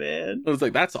 Oh, man. I was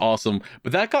like, that's awesome.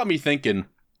 But that got me thinking,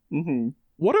 Mm-hmm.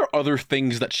 what are other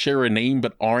things that share a name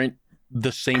but aren't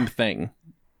the same thing?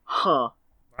 Huh.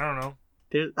 I don't know.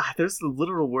 There's a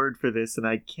literal word for this, and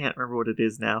I can't remember what it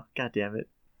is now. God damn it.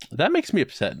 That makes me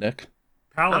upset, Nick.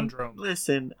 Palindrome.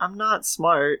 Listen, I'm not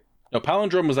smart. No,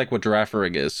 palindrome was like what Giraffe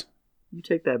Rig is. You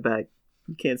take that back.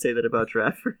 You can't say that about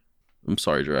Giraffe. I'm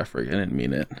sorry, Giraffe Rig. I didn't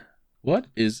mean it. What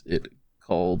is it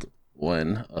called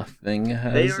when a thing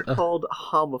has... They are called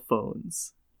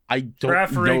homophones. I don't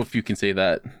Giraffe know Rig. if you can say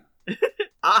that.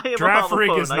 I am Giraffe a rig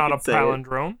homophone, is I not a can say it.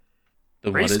 palindrome.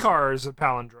 The what Race is- car is a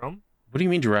palindrome. What do you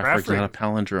mean Giraffe Giraffe Rig's not a Rig.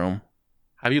 palindrome?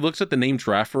 Have you looked at the name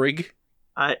Giraffe Rig?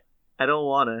 I don't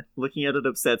wanna. Looking at it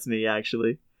upsets me,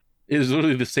 actually. It is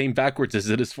literally the same backwards as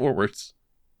it is forwards.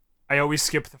 I always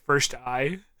skip the first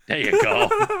I. There you go.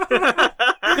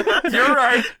 You're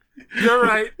right. You're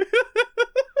right.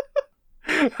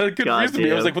 That confused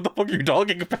me. I was like, what the fuck are you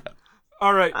talking about?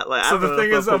 All right. I So don't the know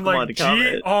thing if is, a I'm like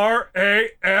Pokemon comment.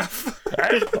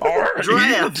 Giraffe.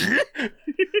 Giraffe.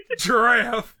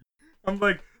 Giraffe. I'm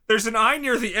like, there's an I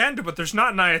near the end, but there's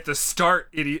not an I at the start,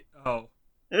 idiot. Oh.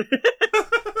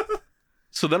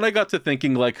 So then I got to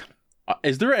thinking, like,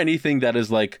 is there anything that is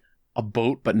like a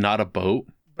boat but not a boat?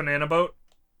 Banana boat.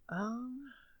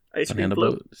 Ice cream Banana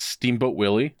float. boat. Steamboat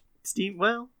Willie. Steam.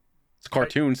 Well, It's a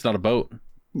cartoon. It's not a boat.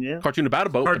 yeah. Cartoon about a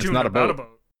boat, but it's Cartoon not a about boat. a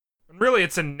boat. And really,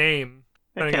 it's a name.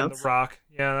 That Depending on counts. the rock.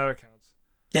 Yeah, that counts.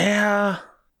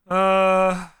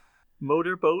 Yeah.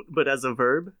 Motorboat, but as a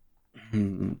verb.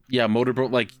 Yeah,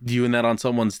 motorboat, like doing that on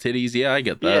someone's titties. Yeah, I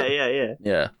get that. Yeah.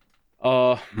 Yeah.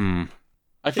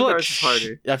 I feel like ours is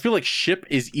harder. I feel like ship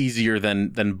is easier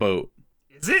than boat.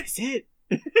 Is it? Is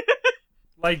it?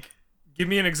 Like, give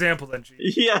me an example then, G.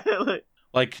 Yeah. Like,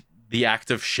 Like the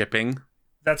act of shipping.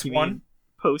 That's you one. mean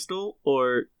postal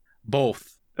or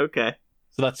Both. okay?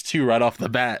 So that's 2 right off the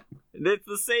bat. It's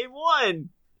the same one.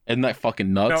 Isn't that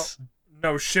fucking nuts?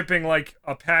 No, shipping like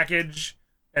a package,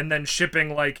 and then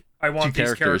shipping like I want 2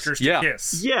 these characters. characters to Yeah.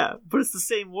 kiss. Yeah, but it's the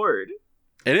same word.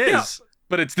 It is. Yeah.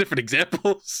 But it's different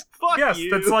examples. Fuck Yes, you.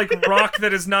 that's like rock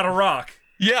that is not a rock.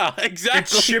 Yeah, It's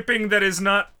exactly. shipping that is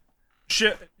not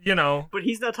ship. You know. But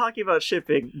he's not talking about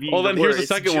shipping. Being Well, the then here's word, the it's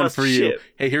second one just for you. ship.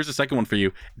 Hey, here's the second one for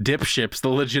you. DipShips, the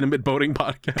legitimate boating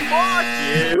podcast.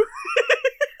 Fuck you.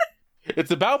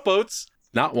 It's about boats.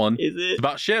 It's not one. Is It's it?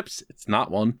 about ships. It's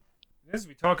not one. Yes,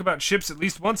 we talk about ships at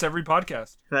least once every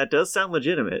podcast. That does sound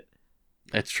legitimate.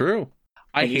 It's true.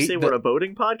 I And you hate say that. we're a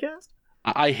boating podcast?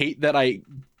 I hate that I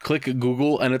click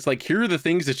Google and it's like, here are the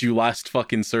things that you last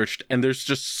fucking searched, and there's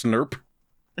just Snurp.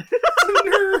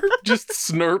 Just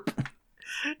Snurp.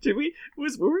 Were we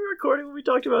recording when we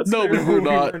talked about No, Snurf? we were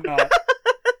not.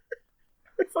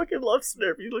 I fucking love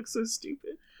Snurf. He looks so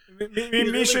stupid.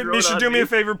 Me should grown do on me me. a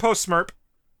favor. Post Smurp.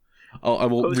 I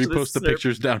will Post repost this the Snurp.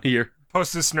 pictures down here.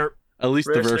 Post this Snurp. At least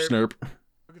Rare the rare Snurp. Snurp.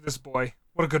 Look at this boy.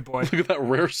 What a good boy. Look at that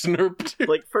rare Snurp.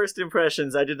 Like, first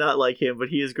impressions, I did not like him, but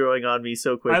he is growing on me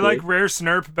so quickly. I like rare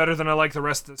Snurp better than I like the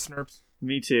rest of the Snurps.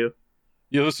 Me too.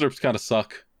 The other Snurps kind of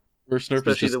suck. Rare Snurp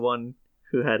Especially is just... the one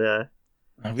who had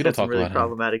we don't some talk really about him.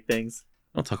 problematic things.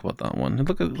 Don't talk about that one.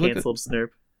 Look at Cancelled Snurp.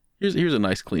 here's a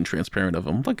nice clean transparent of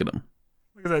him. Look at him.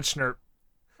 Look at that Snurp.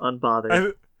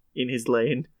 Unbothered. In his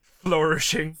lane.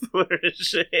 Flourishing.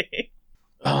 Flourishing.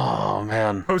 Oh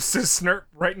man. Post this Snurp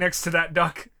right next to that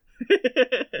duck.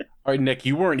 All right, Nick,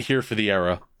 you weren't here for the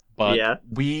era, but Yeah.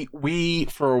 we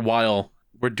for a while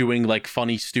were doing like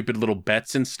funny, stupid little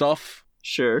bets and stuff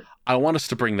Sure. I want us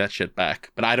to bring that shit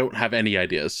back, but I don't have any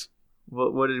ideas.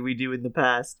 What did we do in the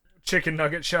past? Chicken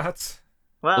nugget shots.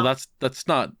 Well, That's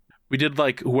not. We did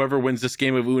like whoever wins this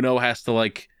game of Uno has to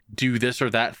like do this or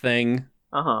that thing.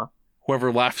 uh-huh.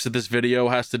 Whoever laughs at this video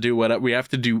has to do whatever. We have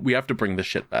to bring this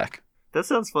shit back That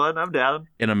sounds fun. I'm down.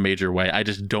 in a major way. I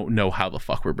just don't know how the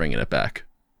fuck we're bringing it back.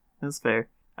 That's fair.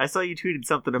 I saw you tweeted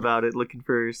something about it, looking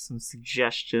for some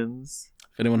suggestions.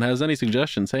 If anyone has any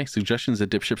suggestions, hey, suggestions at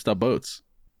dipships.boats.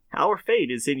 Our fate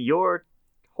is in your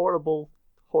horrible,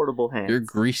 horrible hands. Your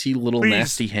greasy little Please,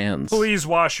 nasty hands. Please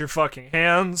wash your fucking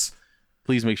hands.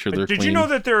 Please make sure they're Did clean. you know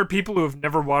that there are people who have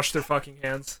never washed their fucking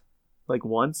hands? Like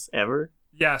once, ever?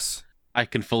 Yes. I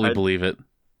can fully believe it.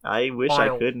 I wish I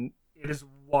Wild. couldn't. It is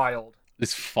wild.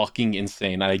 It's fucking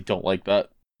insane. I don't like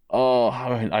that. Oh,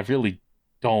 I really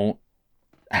don't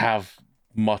have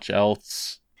much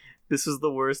else. This was the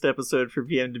worst episode for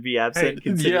PM to be absent, Hey,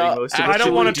 considering yeah, most of I us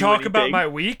don't want really to do talk about anything. my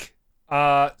week.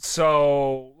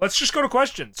 So let's just go to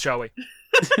questions, shall we?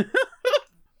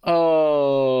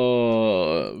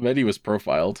 Oh, Betty was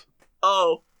profiled.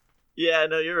 Oh, yeah,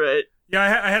 no, you're right.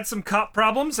 Yeah, I had some cop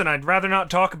problems, and I'd rather not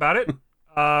talk about it,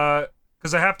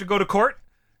 because I have to go to court.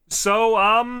 So,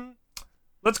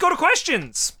 let's go to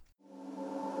questions.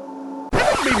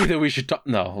 Maybe that we should talk.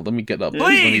 No, let me get up. Please,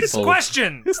 Let me pull-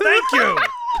 questions. Thank you.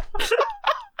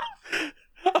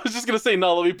 I was just gonna say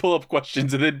no. Let me pull up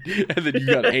questions, and then you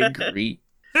got angry.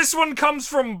 This one comes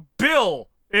from Bill.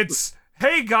 It's,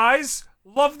 hey guys,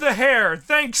 love the hair.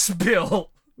 Thanks,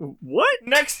 Bill. What?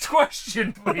 Next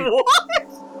question, please. What?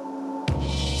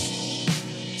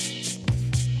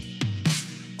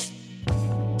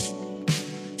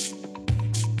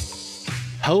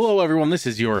 Hello, everyone. This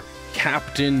is your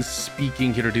captain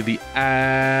speaking here to do the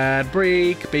ad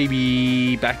break,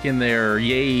 baby. Back in there.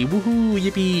 Yay. Woohoo.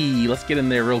 Yippee. Let's get in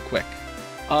there real quick.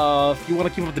 If you want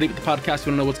to keep up to date with the podcast,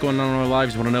 you want to know what's going on in our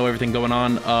lives, you want to know everything going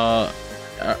on,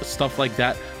 stuff like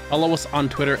that, follow us on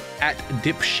Twitter at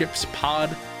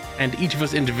DipShipsPod, and each of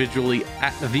us individually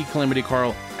at The Calamity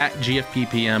Carl, at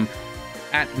GFPPM,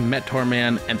 at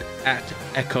Metorman, and at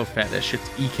Echo Fetish. It's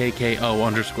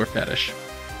EKKO_fetish. If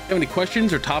you have any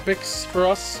questions or topics for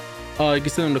us, you can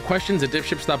send them to questions at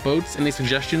dipships.boats. Any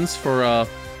suggestions for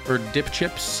dip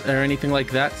chips or anything like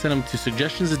that, send them to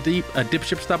suggestions at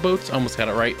dipships.boats. Almost got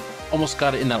it right. Almost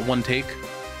got it in that one take.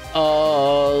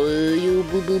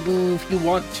 If you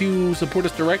want to support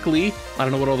us directly, I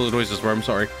don't know what all those noises were, I'm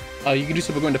sorry. You can do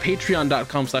so by going to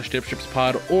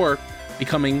patreon.com/dipshipspod or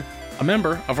becoming a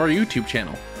member of our YouTube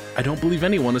channel. I don't believe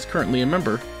anyone is currently a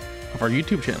member of our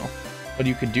YouTube channel, but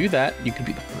you could do that. You could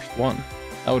be the first one.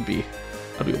 That'd be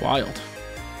wild.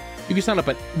 You can sign up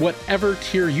at whatever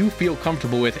tier you feel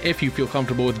comfortable with, if you feel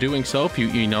comfortable with doing so. If you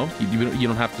don't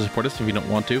have to support us if you don't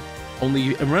want to.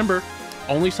 Remember,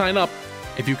 only sign up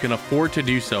if you can afford to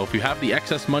do so. If you have the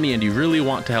excess money and you really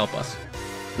want to help us,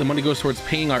 the money goes towards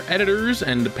paying our editors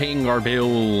and paying our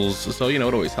bills. So it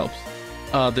always helps.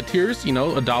 The tiers,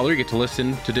 $1, you get to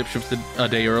listen to DipShips a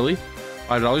day early.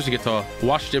 $5, you get to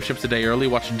watch DipShips a day early.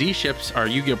 Watch D-Ships, our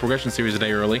Yu-Gi-Oh! Progression series, a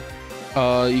day early.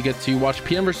 You get to watch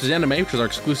PM vs. Anime, which is our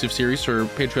exclusive series for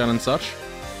Patreon and such.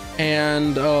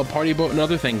 And Party Boat and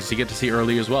other things you get to see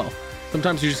early as well.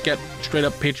 Sometimes you just get straight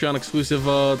up Patreon exclusive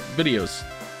videos.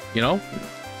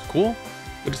 It's cool.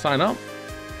 Good to sign up.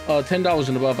 $10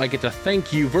 and above, I get to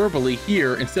thank you verbally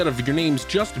here instead of your names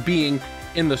just being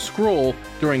in the scroll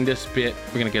during this bit.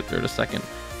 We're going to get there in a second.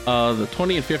 The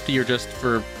 20 and 50 are just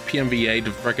for PMVA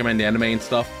to recommend anime and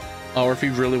stuff. Or if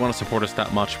you really want to support us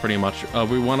that much, pretty much.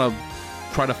 We want to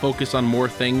try to focus on more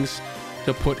things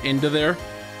to put into there.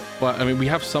 But we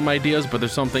have some ideas, but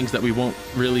there's some things that we won't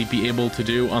really be able to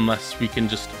do unless we can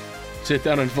just sit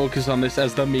down and focus on this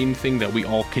as the main thing that we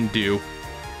all can do.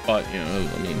 But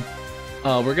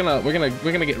we're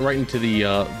gonna get right into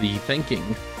the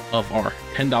thanking of our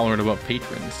 $10 and above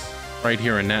patrons right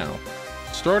here and now.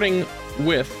 Starting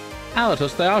with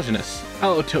Alatos Diogenes.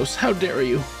 Alatos, how dare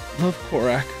you? Love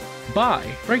Korak.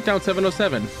 Bye. Breakdown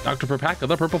 707. Dr. Perpaka,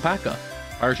 the Purple Paka.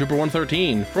 Fire Trooper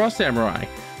 113. Frost Samurai.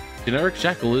 Generic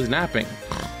Jackal is napping.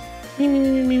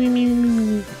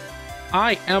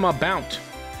 I am about.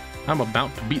 I'm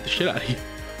about to beat the shit out of you.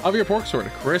 Javier Porksword,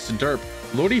 Chris Derp,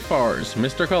 Lordy Fars,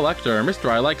 Mr. Collector, Mr.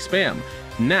 I Like Spam,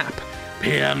 Nap,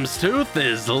 PM's Tooth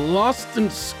is lost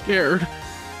and scared,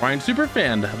 Ryan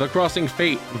Superfan, The Crossing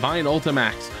Fate, Vine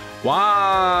Ultimax,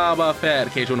 Waba Fed,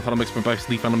 KH1 Final Mix by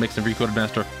Sleep Final Mix and Recoded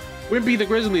Master, Wimpy the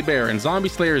Grizzly Bear, and Zombie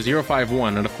Slayer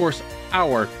 051, and of course,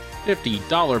 our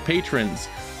 $50 patrons.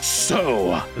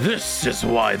 So, this is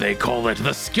why they call it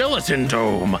the Skeleton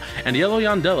Dome, and Yellow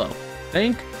Yondello.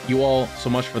 Thank you all so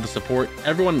much for the support.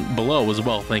 Everyone below as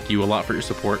well, thank you a lot for your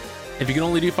support. If you can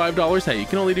only do $5, hey, you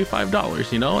can only do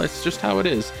 $5, you know? It's just how it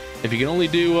is. If you can only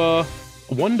do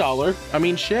 $1, I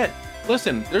mean, shit.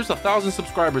 Listen, there's 1,000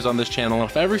 subscribers on this channel, and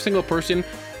if every single person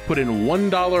put in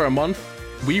 $1 a month,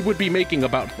 we would be making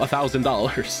about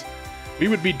 $1,000. We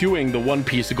would be doing the One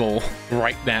Piece goal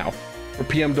right now, where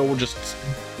PM will just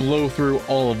blow through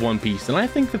all of One Piece, and I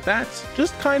think that that's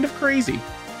just kind of crazy.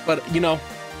 But, you know,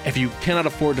 if you cannot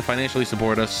afford to financially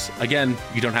support us, again,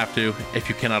 you don't have to. If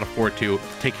you cannot afford to,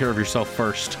 take care of yourself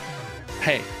first.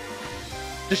 Hey,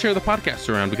 just share the podcast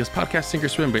around, because podcasts sink or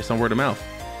swim based on word of mouth.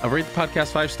 Rate the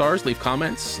podcast 5 stars, leave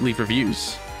comments, leave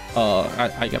reviews.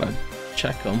 I gotta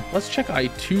check them. Let's check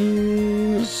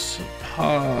iTunes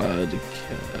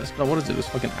podcast. No, what is it? It's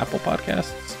fucking Apple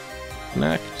Podcasts,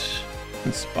 Connect,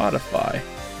 and Spotify.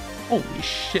 Holy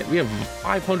shit, we have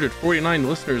 549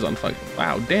 listeners on fucking.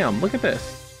 Wow, damn, look at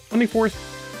this.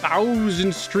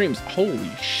 24,000 streams. Holy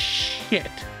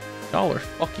shit. Y'all are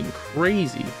fucking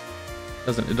crazy.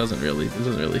 It doesn't really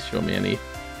show me any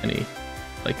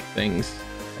like things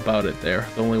about it there.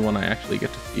 The only one I actually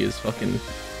get to see is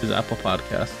Apple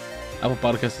Podcast. Apple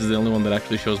Podcast is the only one that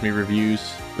actually shows me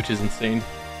reviews, which is insane.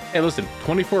 Hey, listen,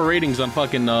 24 ratings on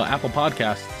fucking Apple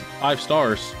Podcasts, 5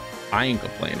 stars. I ain't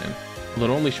complaining. But it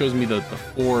only shows me the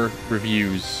 4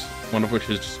 reviews, one of which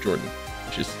is just Jordan,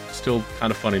 which is still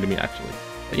kind of funny to me, actually.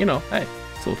 But, you know, hey,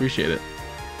 still appreciate it.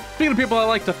 Speaking of people I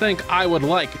like to thank, I would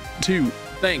like to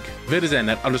thank Vidazen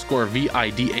at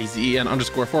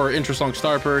 _VIDAZEN_ for our intro song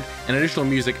Starbird and additional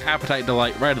music Appetite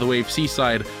Delight, Ride of the Wave,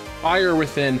 Seaside, Fire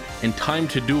Within, and Time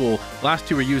to Duel. Last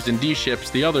 2 were used in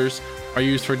DipShips. The others are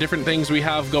used for different things we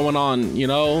have going on, you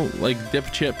know, like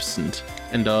DipChips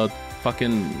and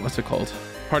fucking, what's it called?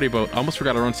 Party Boat. I almost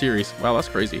forgot our own series. Wow, that's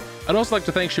crazy. I'd also like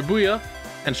to thank Shibuya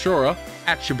and Shora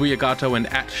at Shibuya Gato and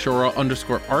at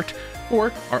Shora_art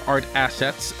for our art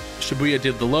assets. Shibuya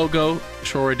did the logo,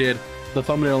 Shora did the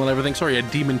thumbnail and everything. Sorry, a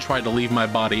demon tried to leave my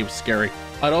body. It was scary.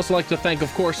 I'd also like to thank,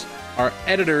 of course, our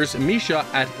editors, Misha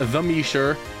at The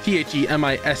Misher,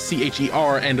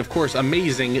 TheMischer, and of course,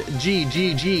 amazing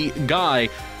GGG Guy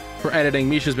for editing.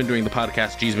 Misha's been doing the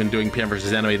podcast. G's been doing PM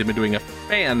vs. Anime. They've been doing a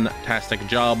fantastic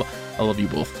job. I love you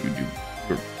both.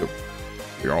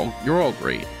 You're all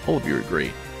great. All of you are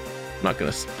great. I'm not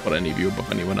gonna put any of you above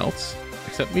anyone else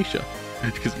except Misha,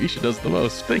 because Misha does the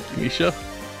most. Thank you, Misha.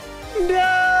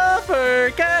 Don't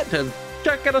forget to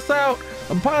check us out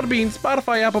on Podbean,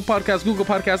 Spotify, Apple Podcasts, Google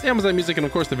Podcasts, Amazon Music, and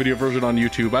of course the video version on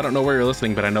YouTube. I don't know where you're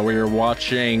listening, but I know where you're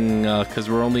watching, because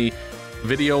we're only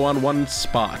video on one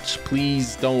spot.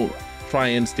 Please don't try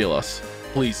and steal us.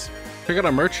 Please. Check out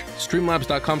our merch,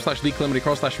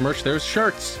 streamlabs.com/TheCalamityCarl/merch. There's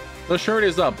shirts. The shirt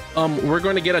is up. We're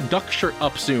going to get a duck shirt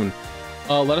up soon.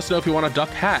 Let us know if you want a duck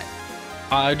hat.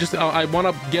 I want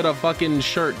to get a fucking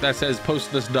shirt that says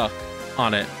 "Post this duck"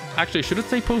 on it. Actually, should it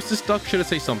say "Post this duck"? Should it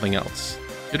say something else?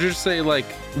 Should it just say, like,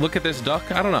 "Look at this duck"?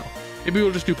 I don't know. Maybe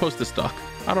we'll just do "Post this duck."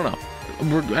 I don't know.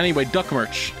 Anyway, duck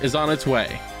merch is on its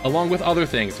way, along with other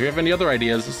things. If you have any other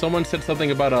ideas, someone said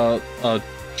something about a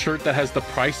shirt that has the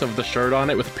price of the shirt on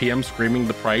it with PM screaming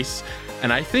the price,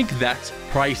 and I think that's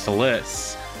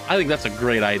priceless. I think that's a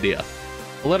great idea.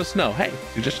 Well, let us know. Hey,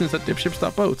 suggestions at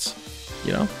dipships.boats.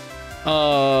 You know?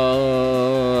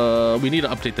 We need to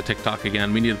update the TikTok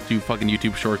again. We need to do fucking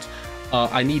YouTube shorts.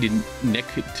 I needed Nick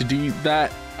to do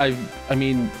that. I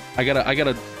mean, I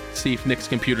gotta see if Nick's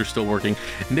computer's still working.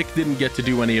 Nick didn't get to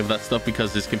do any of that stuff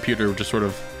because his computer just sort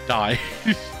of died.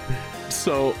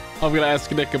 So I'm gonna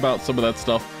ask Nick about some of that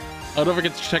stuff. Don't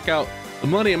forget to check out the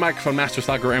Millennium Microphone Master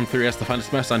Saga M3S, the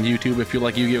finest mess on YouTube if you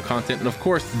like Yu-Gi-Oh content, and of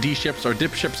course DipShips or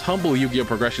DipShips Humble Yu-Gi-Oh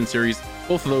Progression Series.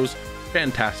 Both of those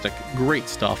fantastic, great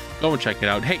stuff. Go and check it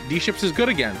out. Hey, DipShips is good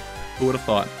again. Who would have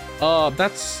thought?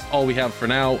 That's all we have for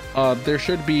now. There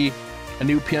should be a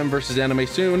new PM vs. Anime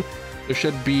soon. There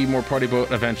should be more Party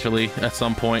Boat eventually at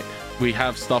some point. We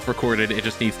have stuff recorded, it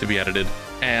just needs to be edited.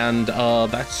 And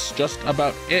that's just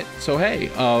about it. So hey,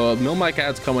 Mill Mic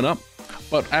ads coming up.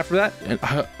 But after that,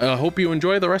 I hope you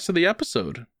enjoy the rest of the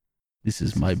episode. This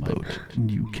is my boat, and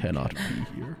you cannot be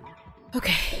here.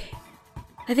 Okay,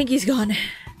 I think he's gone.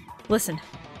 Listen,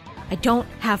 I don't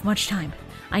have much time.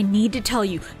 I need to tell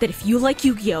you that if you like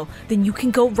Yu-Gi-Oh, then you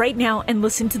can go right now and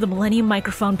listen to the Millennium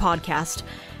Microphone podcast.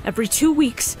 Every 2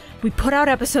 weeks, we put out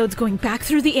episodes going back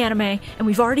through the anime, and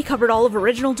we've already covered all of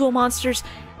Original Duel Monsters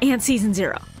and Season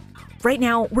 0. Right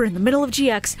now, we're in the middle of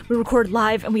GX, we record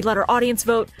live, and we let our audience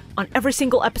vote on every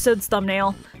single episode's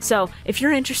thumbnail. So, if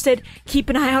you're interested, keep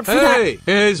an eye out for that. Hey,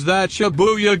 is that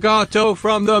Shibuya Gato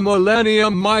from the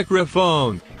Millennium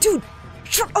Microphone? Dude,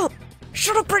 shut up!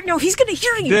 Shut up right now. He's gonna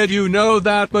hear you. Did you know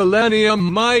that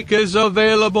Millennium Mike is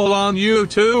available on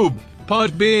YouTube,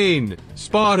 Podbean,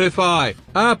 Spotify,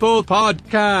 Apple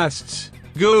Podcasts,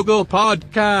 Google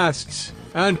Podcasts,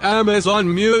 and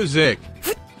Amazon Music?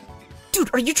 Dude,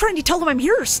 are you trying to tell them I'm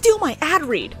here or steal my ad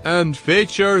read? And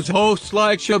features hosts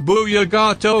like Shibuya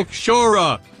Gato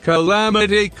Shora,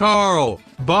 Calamity Carl,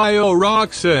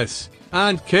 BioRoxas,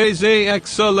 and KZ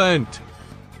Excellent.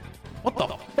 What the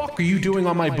fuck are you doing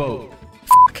on my boat?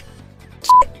 Fuck.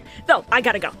 No, I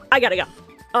gotta go.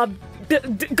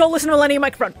 Go listen to Millennium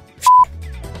Microphone.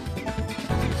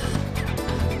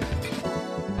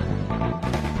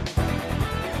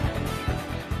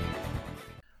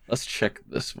 Let's check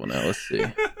this one out. Let's see. Who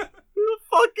the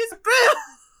fuck is Bill?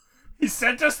 He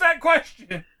sent us that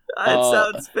question. That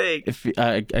sounds fake. If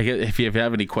you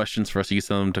have any questions for us, you can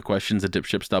send them to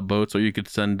questions@dipships.boats, or you could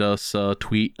send us a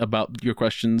tweet about your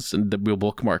questions, and we'll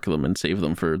bookmark them and save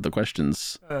them for the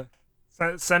questions.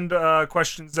 Send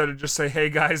questions that just say, "Hey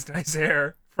guys, nice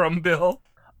hair," from Bill.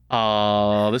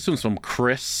 This one's from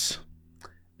Chris.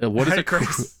 What is Hi, a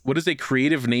Chris. what is a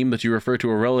creative name that you refer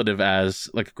to a relative as,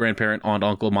 like a grandparent, aunt,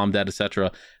 uncle, mom, dad,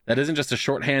 etc., that isn't just a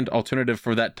shorthand alternative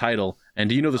for that title? And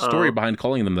do you know the story behind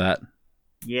calling them that?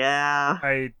 Yeah.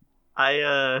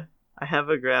 I have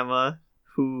a grandma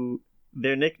who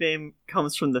their nickname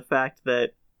comes from the fact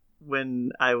that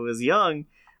when I was young,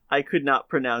 I could not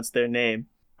pronounce their name.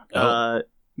 Oh.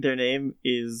 Their name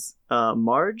is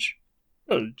Marge.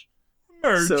 Merge.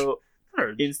 So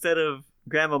Merge. instead of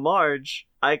Grandma Marge,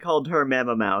 I called her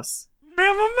Mama Mouse.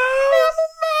 Mama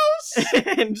Mouse.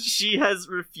 And she has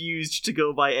refused to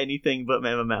go by anything but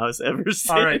Mama Mouse ever since.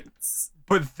 All right.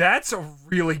 But that's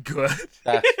really good.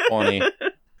 That's funny.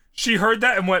 She heard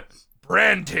that and went,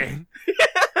 branding.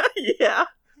 Yeah.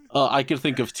 I can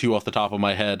think of two off the top of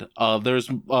my head. There's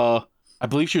I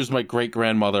believe she was my great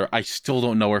grandmother. I still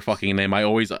don't know her fucking name. I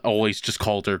always just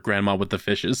called her Grandma with the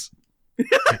fishes.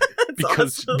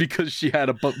 because she had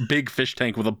a big fish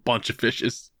tank with a bunch of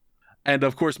fishes. And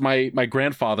of course my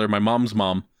grandfather, my mom's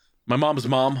mom,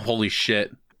 holy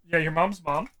shit. Yeah, your mom's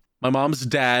mom. My mom's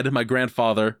dad, my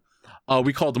grandfather,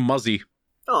 we called him Muzzy.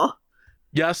 Oh.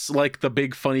 Yes, like the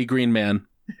big funny green man.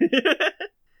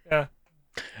 Yeah.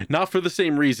 Not for the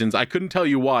same reasons. I couldn't tell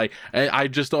you why.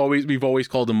 We've always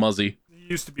called him Muzzy. He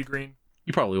used to be green.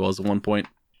 He probably was at one point.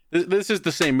 This is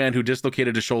the same man who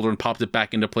dislocated his shoulder and popped it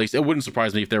back into place. It wouldn't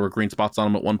surprise me if there were green spots on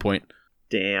him at one point.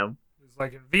 Damn. It was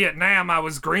like in Vietnam, I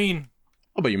was green.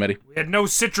 How about you, Medi? We had no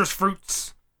citrus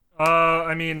fruits.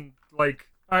 I mean, like,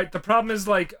 alright, the problem is,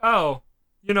 like,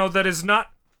 that is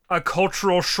not a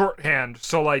cultural shorthand.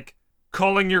 So, like,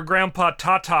 calling your grandpa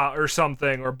Tata or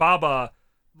something, or Baba,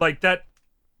 like,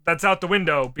 that's out the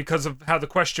window because of how the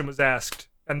question was asked.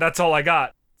 And that's all I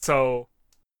got. So,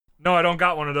 no, I don't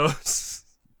got one of those.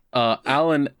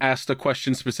 Alan asked a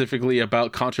question specifically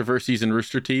about controversies in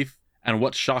Rooster Teeth and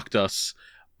what shocked us,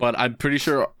 but I'm pretty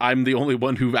sure I'm the only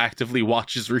one who actively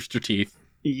watches Rooster Teeth.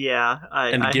 Yeah,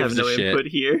 I gives have no a shit. input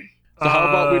here. So how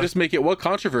about we just make it, what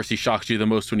controversy shocked you the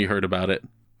most when you heard about it?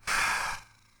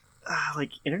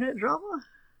 Like internet drama?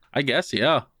 I guess,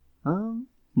 yeah. Well,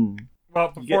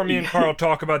 before me and Carl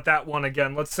talk about that one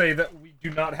again, let's say that we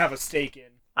do not have a stake in.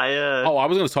 I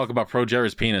was going to talk about Pro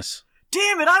Jared's penis.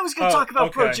 Damn it, I was going to talk about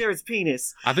okay. Pro Jared's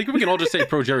penis. I think we can all just say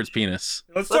Pro Jared's penis.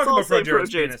 Let's talk all about Pro say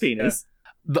Jared's penis.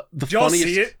 The Did y'all funniest...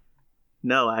 see it?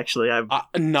 No, actually,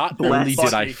 not Bless. only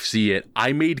did I see it,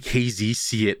 I made KZ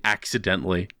see it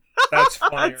accidentally. That's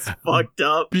funnier. That's fucked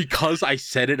up. Because I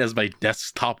set it as my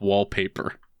desktop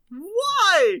wallpaper.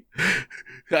 Why?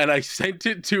 And I sent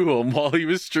it to him while he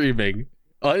was streaming.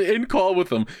 In call with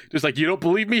him. Just like, you don't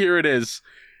believe me? Here it is.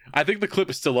 I think the clip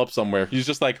is still up somewhere. He's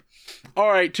just like, all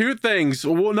right, two things.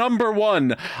 Well, number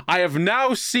one, I have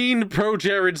now seen Pro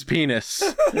Jared's penis.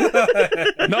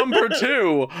 Number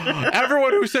two,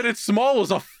 everyone who said it's small was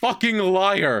a fucking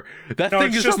liar. That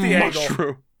thing is a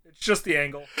mushroom. It's just the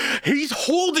angle. He's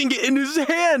holding it in his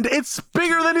hand. It's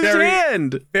bigger than his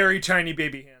hand. Very tiny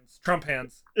baby hands. Trump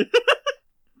hands.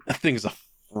 That thing's a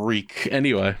freak.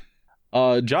 Anyway.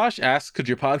 Josh asks, could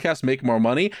your podcast make more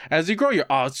money as you grow your...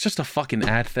 Oh, it's just a fucking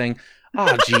ad thing.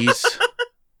 Oh, jeez.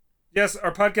 Yes,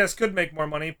 our podcast could make more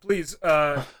money. Please,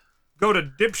 go to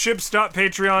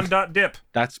dipships.patreon.dip.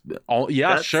 That's all.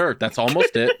 Yeah, sure. That's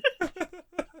almost it.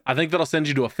 I think that'll send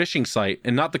you to a fishing site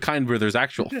and not the kind where there's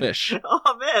actual fish.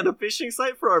 Oh man, a fishing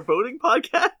site for our boating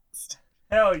podcast?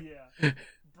 Hell yeah.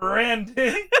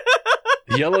 Branding.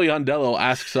 Yellow Yondello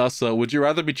asks us, would you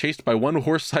rather be chased by one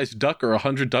horse-sized duck or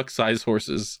 100 duck-sized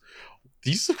horses?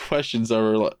 These questions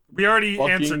are like... We already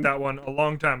Fucking- answered that one a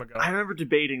long time ago. I remember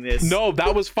debating this. No,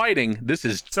 that was fighting. This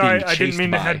is Sorry, being I didn't chased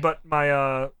mean by. to headbutt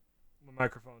my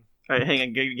microphone. All right, hang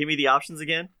on. Give me the options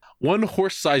again. 1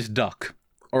 horse-sized duck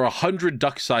or 100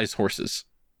 duck-sized horses.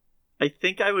 I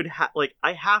think I would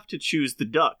I have to choose the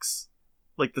ducks,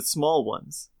 like the small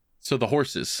ones. So the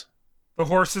horses. The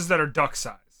horses that are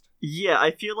duck-sized. Yeah,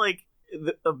 I feel like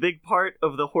a big part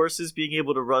of the horses being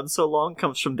able to run so long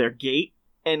comes from their gait,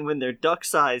 and when they're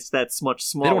duck-sized, that's much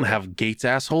smaller. They don't have gates,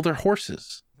 asshole. They're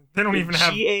horses. They don't even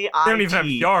have. G-A-I-T. They don't even have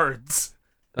yards.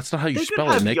 That's not how you They could spell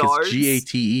it, have Nick. yards.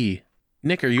 It's Gate.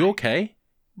 Nick, are you okay?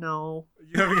 No. Are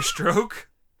you having a stroke?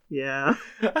 Yeah.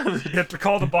 You have to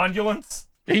call the bondulance?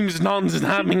 James Nons is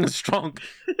having a stroke.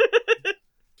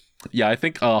 Yeah, I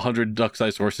think 100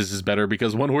 duck-sized horses is better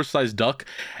because 1 horse-sized duck,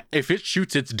 if it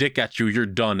shoots its dick at you, you're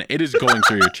done. It is going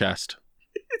through your chest.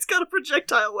 It's got a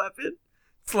projectile weapon.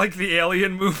 It's like the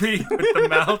Alien movie with the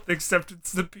mouth, except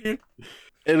it's the bean.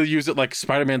 It'll use it like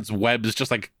Spider-Man's webs,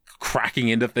 just like cracking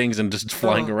into things and just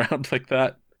flying around like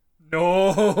that.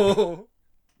 No.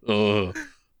 Ugh.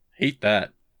 Hate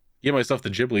that. Give myself the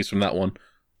Ghiblies from that one.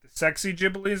 The sexy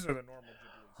Ghiblies or the normal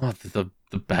Ghiblies? Oh,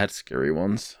 the bad, scary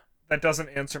ones. That doesn't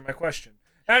answer my question.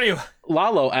 Anyway.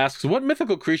 Lalo asks, what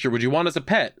mythical creature would you want as a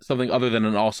pet? Something other than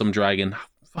an awesome dragon.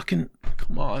 Fucking,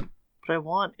 come on. But I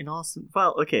want an awesome...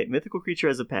 Well, okay, mythical creature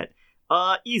as a pet.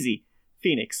 Easy.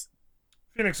 Phoenix.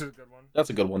 Phoenix is a good one. That's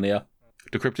a good one, yeah.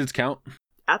 Do cryptids count?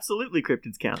 Absolutely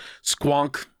cryptids count.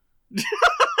 Squonk.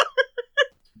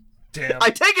 Damn. I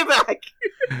take it back!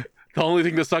 The only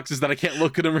thing that sucks is that I can't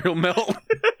look at him real melt.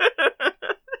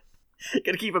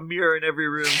 Gotta keep a mirror in every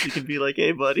room so you can be like,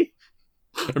 hey, buddy.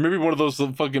 Or maybe one of those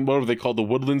fucking, what are they called? The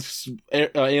woodlands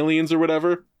aliens or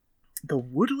whatever? The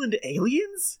woodland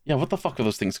aliens? Yeah, what the fuck are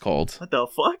those things called? What the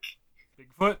fuck?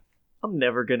 Bigfoot? I'm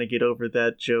never gonna get over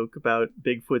that joke about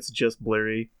Bigfoot's just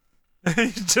blurry.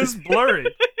 He's just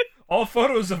blurry. All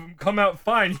photos of him come out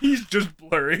fine. He's just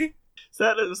blurry.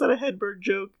 Was that a Hedberg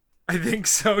joke? I think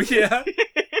so, yeah.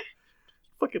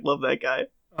 Fucking love that guy.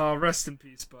 Rest in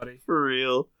peace, buddy. For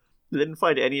real. I didn't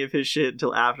find any of his shit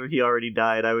until after he already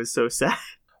died. I was so sad.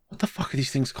 What the fuck are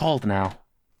these things called now?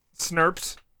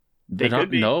 Snurps. They They're not, could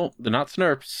be. No, they're not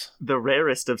Snurps. The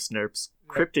rarest of snurps.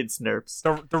 Cryptid snurps.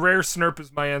 The rare snurp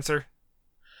is my answer.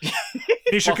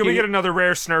 Nisha, can we get another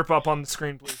rare snurp up on the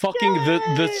screen, please? Fucking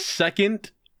the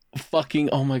second fucking,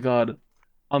 oh my god.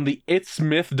 On the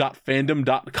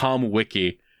itsmyth.fandom.com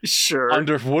wiki, Sure.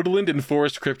 under woodland and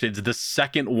forest cryptids, the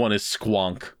second one is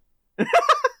Squonk.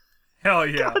 Hell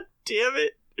yeah. God damn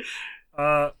it.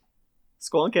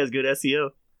 Squonk has good SEO.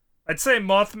 I'd say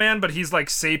Mothman, but he's like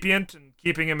sapient, and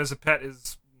keeping him as a pet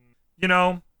is, you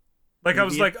know, like I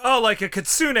was Yeah. like, oh, like a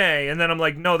kitsune, and then I'm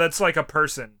like, no, that's like a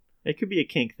person. It could be a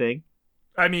kink thing.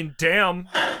 I mean, damn.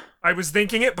 I was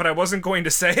thinking it, but I wasn't going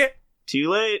to say it. Too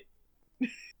late.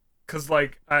 Cause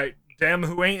like, damn,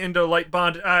 who ain't into light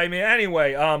bond? I mean,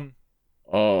 anyway,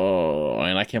 Oh,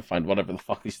 and I can't find whatever the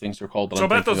fuck these things are called. That so I'm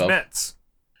about thinking those of. Mets.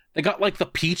 They got like the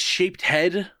peach-shaped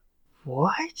head.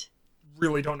 What?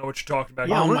 Really don't know what you're talking about.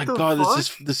 Yeah, Oh what my the god,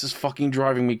 fuck? this is fucking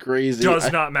driving me crazy.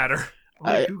 Does not matter.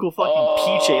 I'm gonna Google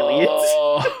fucking peach aliens.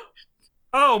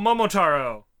 Oh,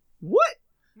 Momotaro. What?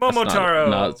 Momotaro.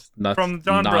 Not from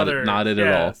Don not, Brother. Not it at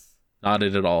all. Yes. Not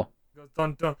it at all.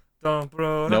 Dun, dun, dun,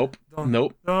 bro, Nope. dun,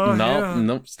 Nope. dun, No. yeah.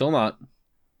 Nope. Still not.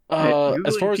 Googling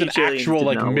As far as an peach aliens actual did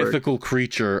like not work. mythical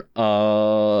creature,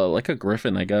 like a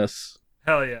griffin, I guess.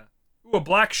 Hell yeah. Ooh, a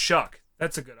black shuck.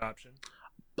 That's a good option.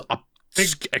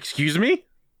 Excuse me?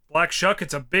 Black shuck,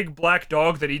 it's a big black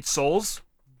dog that eats souls.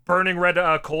 Burning red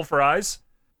coal for eyes.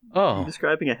 Are you Oh,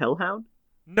 describing a hellhound?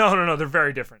 No, they're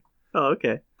very different. Oh,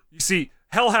 okay. You see,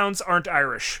 hellhounds aren't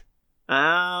Irish.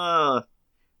 Ah,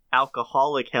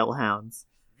 alcoholic hellhounds.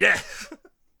 Yeah.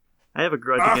 I have a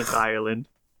grudge Ugh. against Ireland.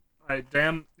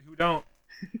 Damn, who don't?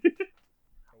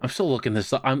 I'm still looking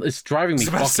this up. It's driving I me was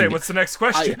about fucking. to say, what's the next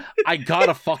question? I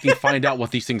gotta fucking find out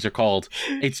what these things are called.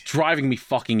 It's driving me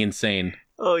fucking insane.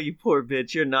 Oh, you poor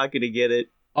bitch, you're not gonna get it.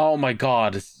 Oh my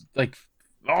god, it's like,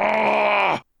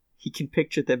 oh He can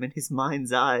picture them in his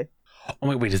mind's eye.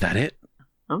 my, wait, is that it?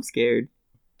 I'm scared.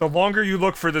 The longer you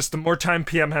look for this, the more time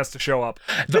PM has to show up.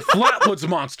 The Flatwoods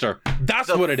Monster. That's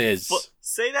The what it is.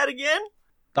 Say that again?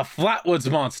 The Flatwoods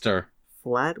Monster.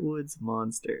 Flatwoods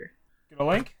Monster. Get a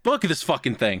link? Look at this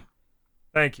fucking thing.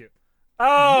 Thank you.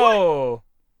 Oh!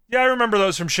 Yeah, I remember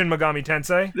those from Shin Megami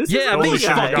Tensei. This Yeah, is a little these Shin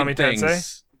guy. fucking Megami things.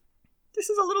 Tensei. This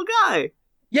is a little guy.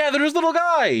 Yeah, they're just little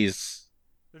guys.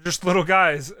 They're just little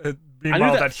guys being I knew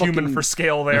modeled that that human fucking- for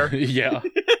scale there. Yeah.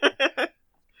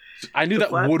 I knew The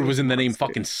that wood was Flatwoods in the name Monster.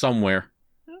 fucking somewhere.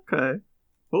 Okay.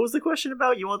 What was the question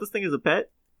about? You want this thing as a pet?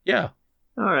 Yeah.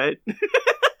 All right.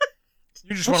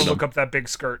 You just want to look up that big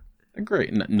skirt.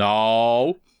 Great.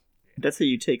 No. That's how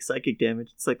you take psychic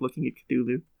damage. It's like looking at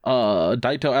Cthulhu.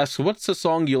 Daito asks, what's a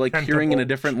song you like hearing in a Tentacle.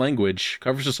 different language?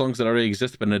 Covers of songs that already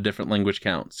exist, but in a different language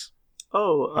counts.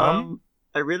 Oh,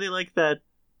 I really like that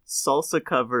salsa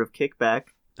cover of Kickback.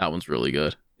 That one's really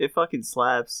good. It fucking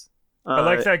slaps. I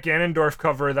like that Ganondorf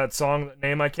cover of that song, that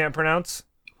name I can't pronounce.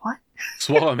 What?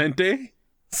 Suavemente?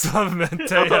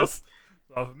 Suavemente, yes.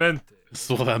 Suavemente.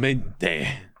 Suavemente.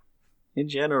 In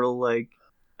general, like,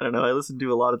 I don't know, I listen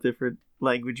to a lot of different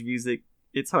language music.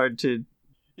 It's hard to...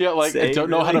 Yeah, like, I Say, don't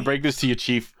know how to really? break this to you,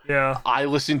 Chief. Yeah. I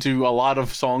listen to a lot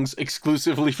of songs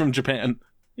exclusively from Japan.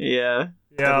 Yeah.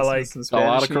 Yeah, I listen like, to some A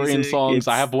lot Spanish of Korean music. songs.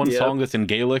 I It's- have one yep. song that's in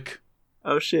Gaelic.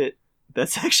 Oh shit.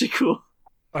 That's actually cool.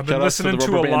 I've been Shout out to listening the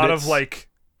to Rubber a lot Bandits. of, like...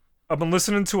 I've been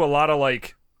listening to a lot of,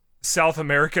 like, South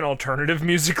American alternative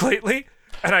music lately,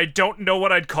 and I don't know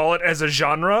what I'd call it as a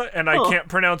genre, and I Huh. can't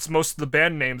pronounce most of the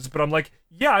band names, but I'm like,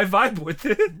 yeah, I vibe with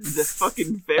it. That's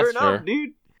fucking fair That's enough, fair. dude.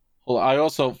 Well, I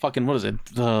also fucking, what is it?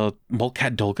 The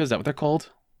Molcat Dolka, is that what they're called?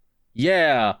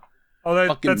 Yeah. Oh,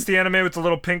 fucking- that's the anime with the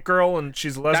little pink girl, and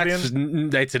she's a lesbian?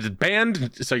 That's a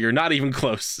band, so you're not even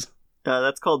close.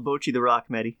 That's called Bochi the Rock,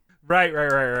 Medi.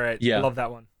 Right. Yeah. I love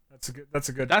that one. That's a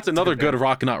good. That's a another good band.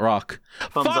 rock, not rock.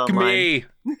 Thumbs Fuck online. me!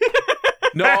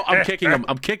 No, I'm kicking him.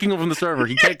 I'm kicking him from the server.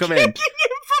 He can't come in. Kicking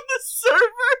him from the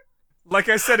server. Like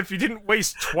I said, if you didn't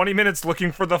waste 20 minutes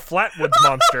looking for the Flatwoods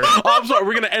monster. Oh, I'm sorry.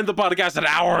 We're gonna end the podcast an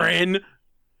hour in.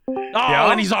 Oh,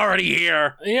 Yeah? and he's already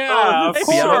here. Yeah, of hey,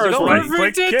 Pia, how's it course. going?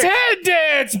 Click, Perfect kick.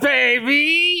 attendance,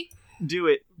 baby. Do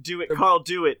it, Carl.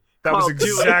 Do it. That was Carl, do it.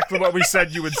 exactly what we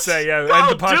said you would say. Yeah, Carl,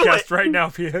 end the do podcast it. right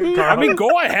now, Carl. I mean,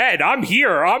 go ahead. I'm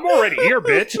here. I'm already here,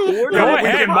 bitch. We're Go not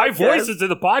ahead. in the My podcast. voice is in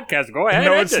the podcast. Go ahead.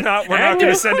 No, end it's it. not. We're End not going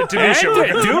it. to send it to End Misha. it. We're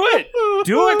gonna- Do it.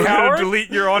 Do it, we're going coward. to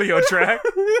delete your audio track.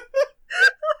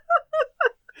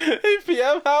 Hey,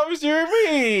 PM, how was your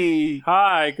week?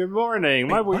 Hi. Good morning.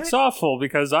 My Wait, week's awful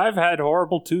because I've had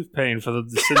horrible tooth pain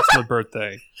since my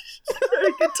birthday.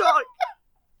 Very good talk.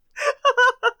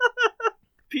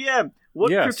 PM,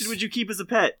 what Yes. cryptid would you keep as a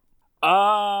pet?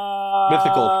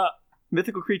 Mythical.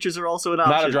 Mythical creatures are also an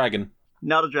option. Not a dragon.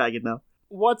 Not a dragon, though.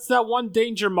 What's that one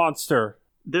danger monster?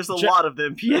 There's a Ja- lot of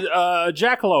them, PM.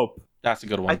 Jackalope. That's a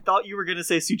good I one. thought you were going to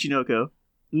say Tsuchinoko.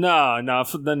 No, I'm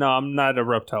not a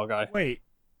reptile guy. Wait,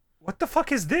 what the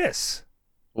fuck is this?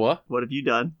 What? What have you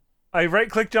done? I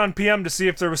right-clicked on PM to see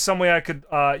if there was some way I could,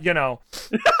 and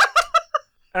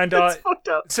That's fucked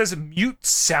up. it says mute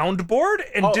soundboard,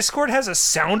 and Oh. Discord has a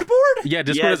soundboard? Yeah,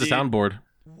 Discord Yeah, has a dude. soundboard.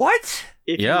 What?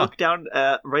 If Yeah. you look down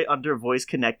right under voice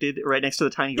connected, right next to the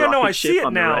tiny Yeah, rocket no, I ship see it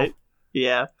on now. the right.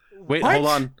 Yeah. Wait, What?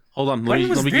 hold on. When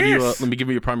was Let me give you this? let me give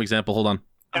you a prime example. Hold on.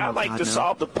 I'd like to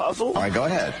solve the puzzle. All right, go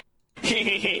ahead.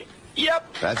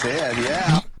 Yep. That's it,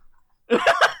 yeah.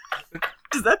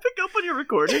 Does that pick up on your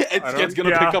recording? It's gonna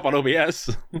yeah. pick up on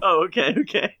OBS. Oh, okay.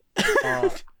 I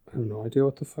have no idea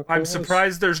what the fuck. I'm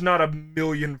surprised there's not 1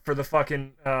 million for the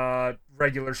fucking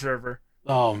regular server.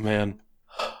 Oh man.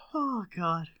 Oh,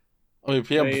 God. Okay,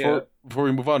 PM, They, before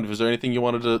we move on, was there anything you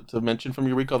wanted to mention from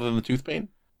your week other than the tooth pain?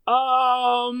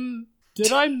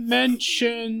 Did I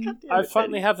mention God damn I it,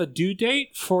 finally Eddie. have a due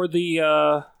date for the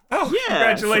Oh, Yeah,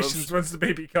 congratulations! When's the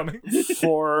baby coming?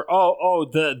 for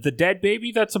the dead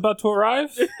baby that's about to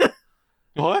arrive?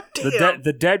 What?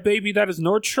 The dead baby that is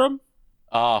Nordstrom?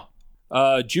 Ah.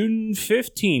 June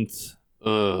 15th.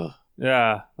 Ugh.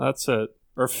 Yeah, that's it.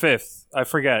 Or 5th. I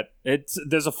forget.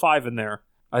 There's a 5 in there.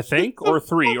 I think, or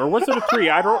 3, or was it a 3?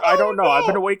 I don't know. I've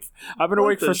been awake What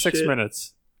for the 6 shit?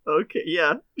 minutes. Okay,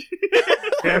 yeah.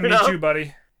 Yeah, me enough. too,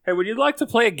 buddy. Hey, would you like to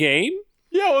play a game?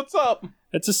 Yeah, what's up?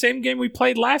 It's the same game we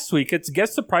played last week. It's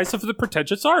Guess the Price of the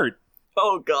Pretentious Art.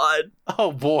 Oh, God.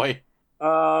 Oh boy.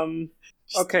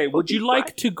 Okay, would you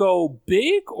like to go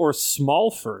big or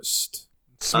small first?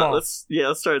 Small. Let's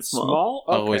start small. Small?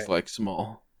 I Okay. always like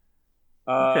small.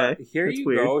 Okay, Here that's you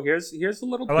weird. go. Here's a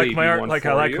little I like baby my art one like for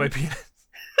I like you. my penis.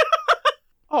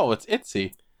 Oh, it's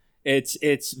Itsy.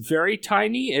 It's very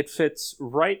tiny. It fits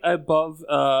right above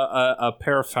a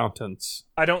pair of fountains.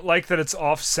 I don't like that it's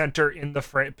off center in the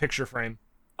picture frame.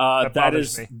 That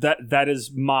bothers is me. that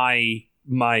is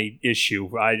my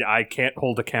issue. I can't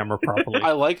hold a camera properly.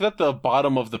 I like that the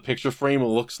bottom of the picture frame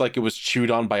looks like it was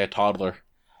chewed on by a toddler.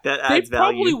 That They adds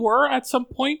probably value. were at some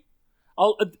point.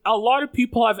 A lot of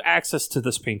people have access to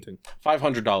this painting.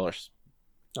 $500.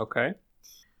 Okay,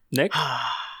 Nick.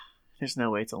 There's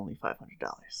no way it's only $500.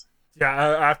 Yeah,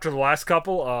 after the last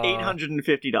couple,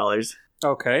 $850.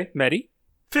 Okay, Medi.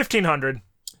 1,500.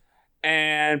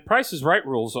 And Price is Right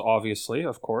rules, obviously,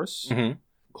 of course. Mm-hmm.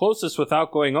 Closest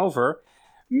without going over,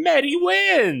 Medi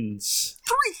wins.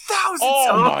 3,000.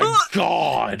 Oh my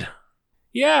god.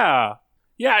 Yeah.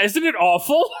 Yeah, isn't it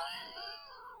awful?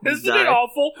 Isn't it Die.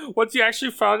 awful once you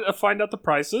actually find out the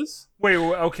prices? Wait,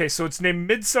 okay, so it's named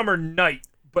Midsummer Night,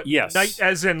 but Yes. night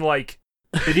as in like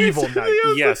medieval night.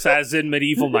 Yes, as in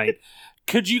medieval night.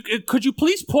 Could you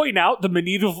please point out the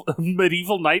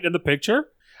medieval night in the picture?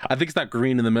 I think it's that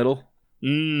green in the middle.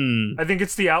 I think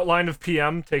it's the outline of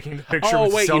PM taking the picture. Oh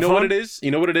with wait, cell you know phone. what it is? You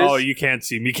know what it is? Oh, you can't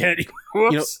see me, can't you?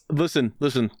 Whoops. You know,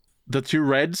 listen. The two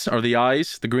reds are the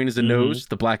eyes, the green is the nose,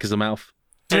 the black is the mouth.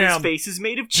 And his Jam. face is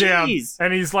made of Jam. cheese.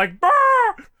 And he's like, "Bah!"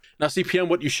 Now, CPM,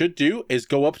 what you should do is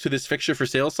go up to this fixture for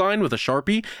sale sign with a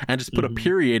Sharpie and just put a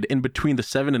period in between the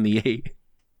 7 and the 8.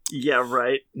 Yeah,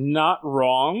 right. Not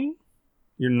wrong.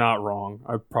 You're not wrong.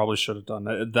 I probably should have done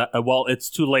that. Well, it's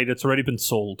too late. It's already been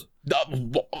sold.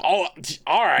 Oh,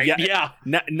 all right. Yeah.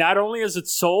 Not only is it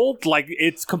sold, like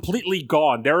it's completely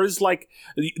gone. There is like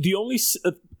the only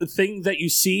thing that you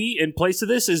see in place of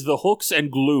this is the hooks and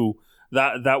glue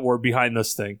that were behind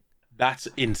this thing. That's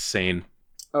insane.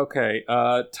 Okay,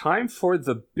 time for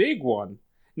the big one.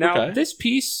 Now, Okay. this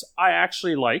piece I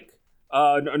actually like.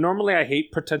 Normally, I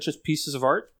hate pretentious pieces of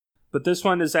art, but this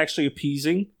one is actually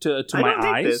appeasing to I my don't hate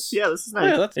eyes. this. Yeah, this is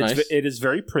nice. Yeah, that's nice. It is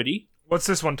very pretty. What's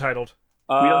this one titled?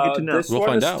 We don't get to know. This We'll one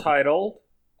find is out. titled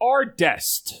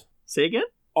Ardest. Say again?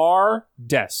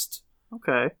 Ardest.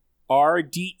 Okay.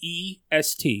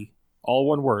 Rdest. All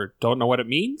one word. Don't know what it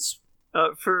means?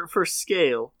 For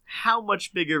scale, how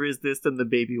much bigger is this than the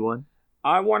baby one?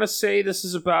 I want to say this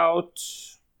is about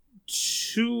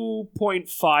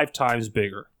 2.5 times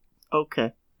bigger.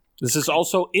 Okay. This is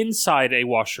also inside a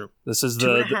washroom. This is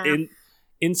Two and a half.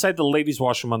 inside the ladies'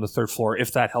 washroom on the 3rd floor,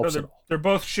 if that helps at all. They're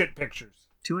both shit pictures.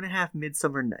 2.5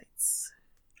 Midsummer Nights.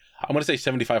 I'm going to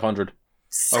say $7,500.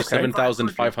 Or $7,500.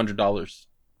 $7,500.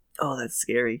 Oh, that's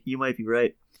scary. You might be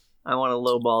right. I want to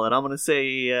lowball it. I'm gonna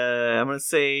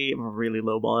really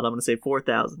lowball it. I'm gonna say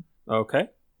 4,000. Okay.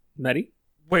 Medi?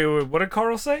 Wait, what did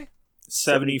Carl say?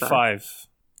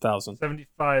 75,000.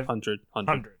 7,500.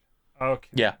 100. Okay.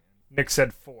 Yeah. Nick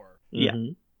said 4. Yeah.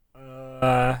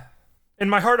 Mhm. In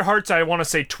my heart of hearts, I want to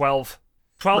say 12.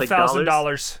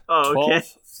 $12,000. Oh, okay.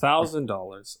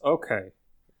 $12,000. Okay.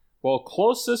 Well,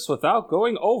 closest without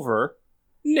going over,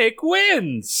 Nick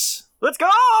wins. Let's go!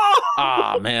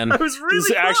 Ah, man. I was really This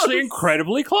is actually close.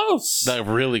 incredibly close. They're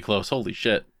really close. Holy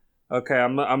shit. Okay,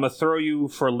 I'm gonna throw you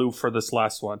for a loop for this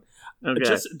last one. Okay.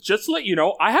 Just to let you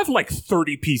know, I have like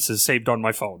 30 pieces saved on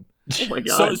my phone. Oh my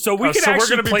god. So we can so we're actually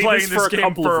gonna be play playing this this for a game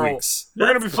couple for- of weeks. We're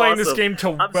going to That's be playing this awesome. game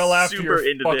till I'm well after super you're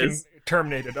into fucking this.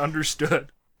 terminated.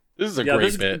 Understood. This is a Yeah,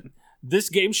 great bit. This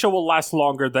game show will last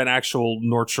longer than actual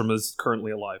Nordstrom is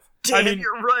currently alive. Damn, I mean-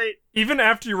 you're right. Even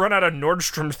after you run out of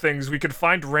Nordstrom things, we could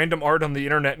find random art on the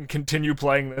internet and continue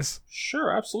playing this.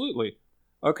 Sure, absolutely.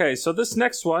 Okay, so this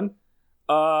next one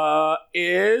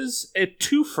is a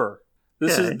twofer.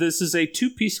 Okay. This is a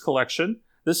 2-piece collection.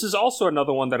 This is also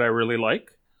another one that I really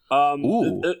like.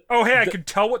 Ooh. Oh, hey, I could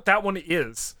tell what that one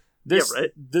is. This Yeah,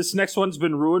 right. this next one's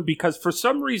been ruined because for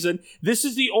some reason this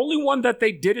is the only one that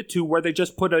they did it to where they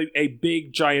just put a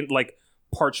big giant like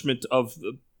parchment of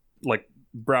like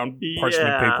brown parchment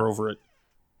Yeah. paper over it.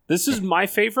 This is my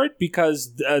favorite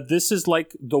because this is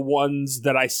like the ones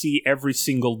that I see every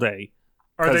single day.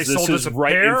 Are they 'Cause this sold is as a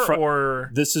right in pair, front-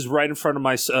 or... This is right in front of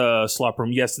my slop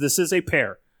room. Yes, this is a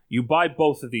pair. You buy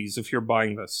both of these if you're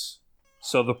buying this.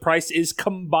 So the price is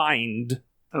combined.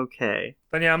 Okay.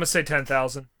 Then yeah, I'm going to say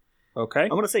 10,000. Okay, I'm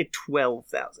gonna say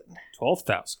 12,000.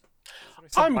 12,000.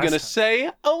 I'm going to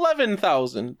say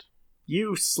 11,000.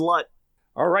 You slut.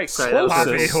 All right, Sorry, that was Poppy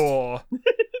closest. whore.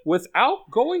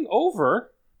 Without going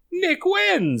over, Nick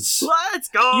wins. Let's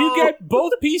go! You get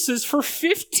both pieces for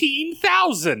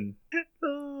 15,000.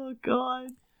 Oh god.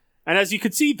 And as you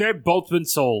can see, they've both been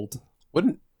sold.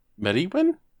 Wouldn't Medi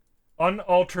win?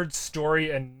 Unaltered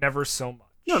story and never so much.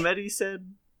 No, Medi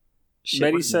said. Shit,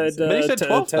 Medi what did said, he say? Medi said 10,000.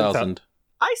 12,000.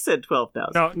 I said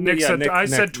 12,000. No, Nick Yeah, said Nick- I Nick-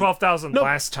 said 12,000 No.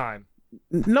 last time.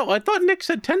 No, I thought Nick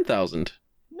said 10,000.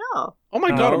 No. Oh my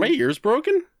No. god, are my ears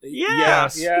broken? Yeah.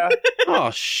 Yes. Yeah.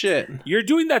 Oh shit. You're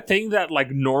doing that thing that like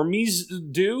normies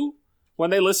do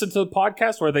when they listen to the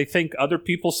podcast where they think other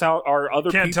people are other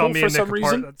Can't people tell me for and Nick some apart.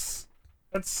 reason.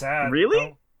 That's sad. Really?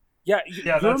 bro. Yeah,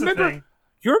 Yeah, that's a thing.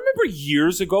 You remember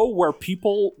years ago where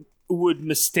people would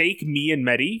mistake me and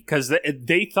Medi because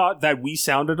they thought that we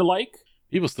sounded alike?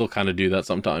 People still kind of do that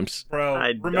sometimes. Bro, I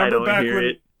remember don't back hear when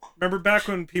it. remember back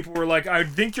when people were like,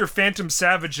 I'd think you're Phantom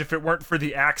Savage if it weren't for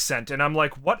the accent. And I'm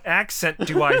like, what accent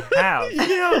do I have?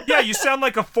 Yeah, you sound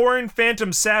like a foreign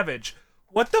Phantom Savage.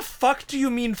 What the fuck do you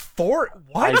mean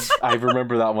what? I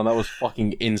remember that one. That was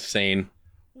fucking insane.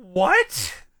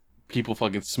 What? People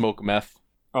fucking smoke meth.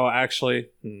 Oh, actually,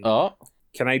 Oh,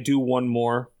 can I do one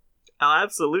more? Oh,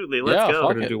 absolutely. Let's Yeah, go. I'm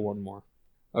fuck gonna it. do one more.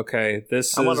 Okay,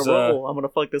 this I'm on is a roll. I'm gonna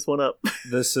fuck this one up.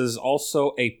 this is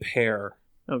also a pair.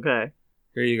 Okay.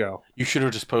 Here you go. you should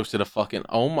have just posted a fucking.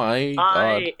 Oh my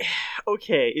god.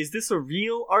 Okay, is this a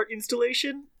real art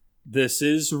installation? This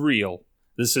is real.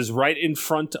 This is right in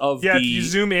front of Yeah, the. if you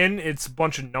zoom in, it's a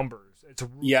bunch of numbers. It's a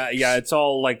yeah, it's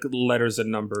all like letters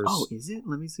and numbers. Oh, is it?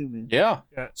 Let me zoom in. Yeah.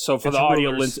 So for It's the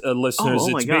audio rulers. listeners, Oh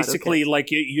my it's God, basically okay.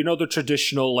 like you know the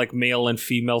traditional like male and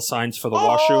female signs for the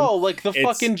washroom. Oh, like the It's-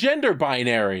 fucking gender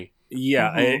binary.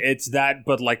 Yeah, Mhm. it's that,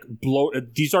 but like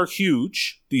these are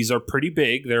huge. These are pretty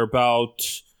big. They're about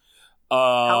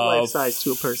How life-size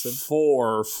to a person?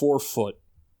 4 foot.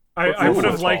 I would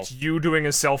have Tall. liked you doing a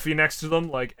selfie next to them,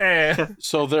 like,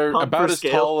 So they're Pump about for as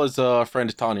scale. tall as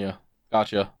friend Tanya.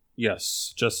 Gotcha.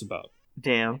 Yes, just about.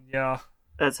 Damn, yeah.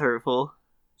 that's hurtful.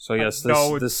 So yes,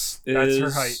 No, this that's is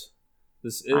her height.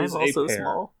 This I'm is also a pair.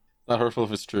 small. Not hurtful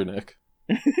if it's true, Nick.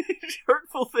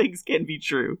 Hurtful things can be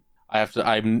true.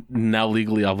 I'm now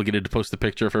legally obligated to post a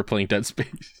picture of her playing Dead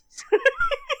Space.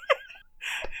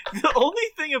 The only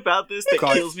thing about this that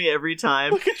God. kills me every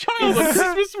time. Like a child on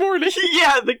Christmas morning.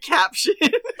 Yeah, the caption.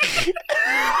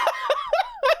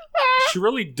 She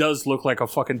really does look like a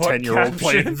fucking What 10-year-old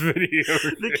playing caption? video.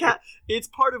 The it's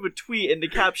part of a tweet, and the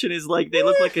caption is like, "They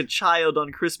look like a child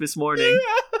on Christmas morning,"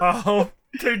 Oh,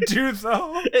 they do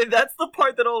though. and that's the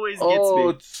part that always gets Oh, me.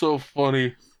 it's so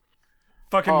funny.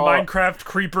 Fucking Oh. Minecraft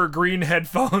creeper green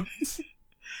headphones.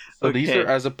 So these Okay. are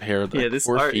as a pair. They're Yeah, this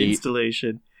 4 art feet.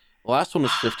 installation. The last one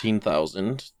was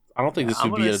 15,000. I don't think this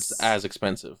I'm would be gonna as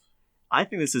expensive. I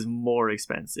think this is more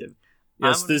expensive.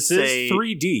 Yes, I'm gonna this say- is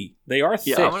 3D. They are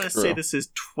thick. Yeah, I'm gonna say True. this is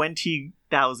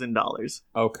 $20,000.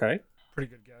 Okay. Pretty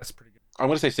good guess. Pretty good. I'm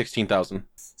gonna say 16,000.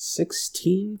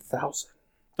 16,000.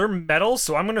 They're metal,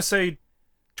 so I'm gonna say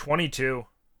 22.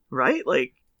 Right?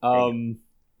 Like,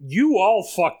 You all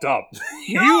fucked up.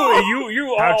 you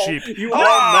How all cheap. You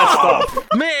all messed up.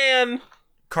 Man.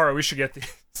 Kara, we should get these.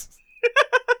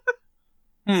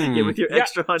 yeah, with your Yeah,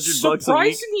 extra $100 a week.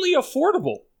 Surprisingly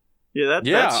affordable. Yeah, that's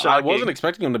Yeah, I shocking. wasn't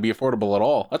expecting them to be affordable at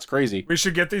all. That's crazy. We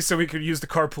should get these so we could use the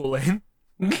carpool lane.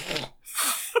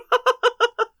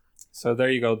 So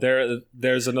there you go.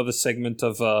 There's another segment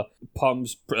of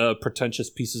Pum's pretentious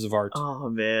pieces of art. Oh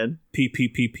man,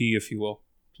 PPPP, if you will.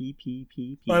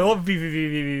 PPPP. I love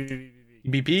VVVVVVV.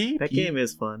 BP? That game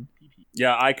is fun.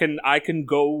 Yeah, I can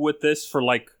go with this for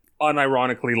like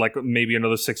unironically like maybe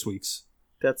another 6 weeks.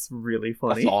 That's really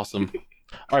funny. That's awesome.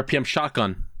 RPM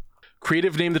Shotgun.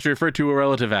 Creative name that you refer to a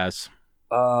relative as.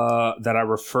 That I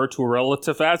refer to a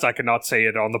relative as. I cannot say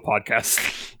it on the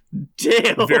podcast.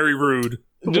 Damn. Very rude.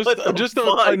 Just What the just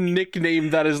fuck? a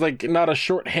nickname that is like not a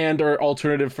shorthand or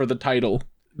alternative for the title.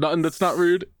 Nothing that's not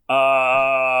rude.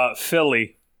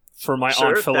 Philly for my Sure,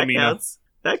 aunt that Philomena. counts.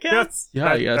 That counts.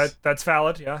 Yeah, yes. That's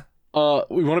valid, yeah.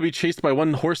 We want to be chased by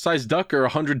one horse-sized duck or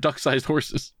 100 duck-sized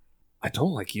horses. I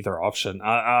don't like either option.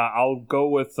 I'll go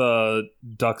with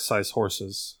duck-sized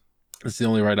horses. That's the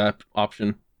only right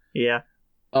option. Yeah.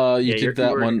 You Yeah, did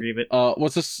that we're in one. agreement.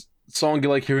 What's this song you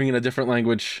like hearing in a different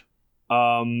language?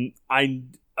 Any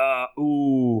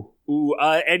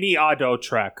audio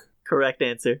track. Correct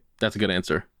answer. That's a good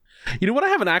answer. You know what? I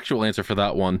have an actual answer for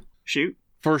that one. Shoot.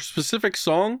 For a specific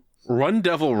song, Run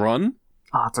Devil Run,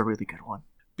 Oh, it's a really good one.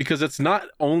 because it's not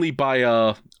only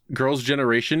by Girls'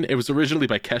 Generation, it was originally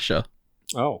by Kesha.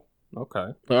 Oh, okay.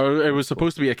 It was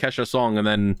supposed to be a Kesha song, and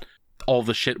then all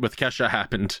the shit with Kesha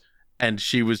happened, and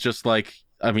she was just like,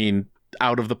 I mean,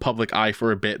 out of the public eye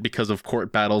for a bit because of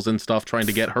court battles and stuff, trying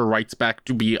to get her rights back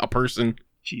to be a person.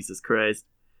 Jesus Christ.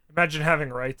 Imagine having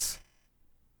rights.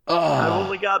 I've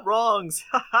only got wrongs.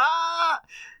 Ha ha!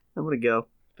 I'm gonna go.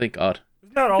 Thank God.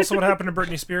 Isn't that also what happened to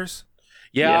Britney Spears?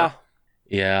 Yeah.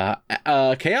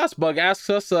 Chaos Bug asks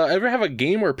us, ever have a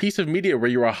game or a piece of media where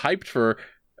you were hyped for,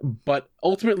 but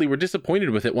ultimately were disappointed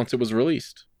with it once it was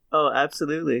released? Oh,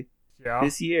 absolutely. Yeah.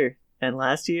 This year and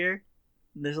last year,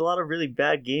 there's a lot of really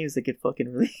bad games that get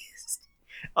fucking released.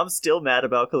 I'm still mad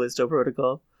about Callisto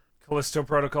Protocol. Callisto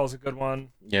Protocol's a good one.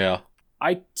 Yeah.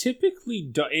 I typically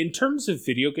do, in terms of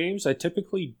video games, I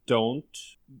typically don't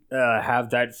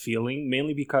have that feeling,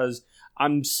 mainly because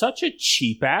I'm such a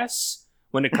cheap ass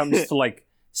when it comes to like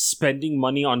spending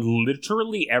money on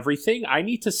literally everything. I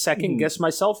need to second guess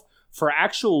myself for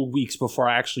actual weeks before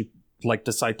I actually like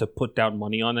decide to put down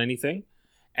money on anything.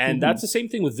 And that's the same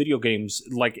thing with video games.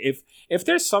 Like if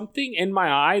there's something in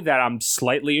my eye that I'm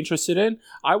slightly interested in,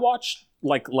 I watch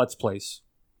like Let's Plays.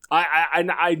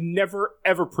 I never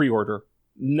ever pre-order.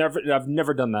 I've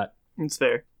never done that. It's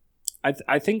fair.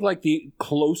 I think like the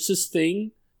closest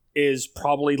thing is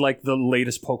probably like the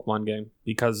latest Pokemon game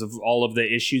because of all of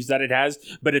the issues that it has,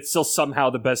 but it's still somehow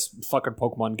the best fucking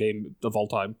Pokemon game of all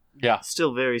time. Yeah.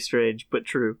 Still very strange, but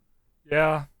true.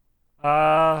 Yeah.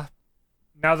 Now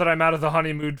that I'm out of the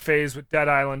honeymoon phase with Dead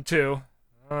Island 2,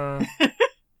 I'm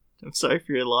sorry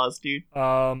for your loss, dude.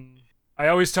 I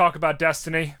always talk about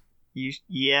Destiny.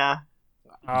 Yeah.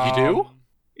 You do?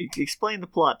 Explain the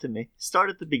plot to me. Start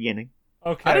at the beginning.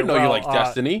 Okay. I didn't know you well, liked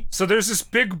Destiny. So there's this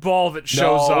big ball that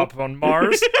shows No. up on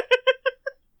Mars.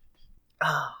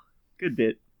 Good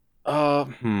bit.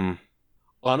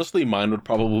 Honestly, mine would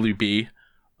probably be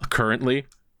currently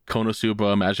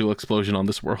Konosuba, a magical explosion on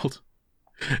this world.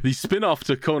 The spin-off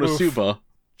to Konosuba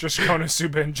Just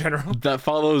Konosuba in general. that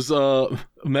follows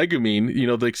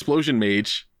Megumin, the explosion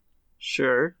mage.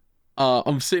 Sure.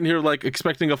 I'm sitting here like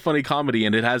expecting a funny comedy,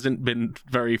 and it hasn't been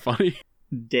very funny.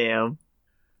 Damn.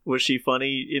 Was she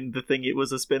funny in the thing it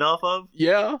was a spin-off of?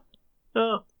 Yeah.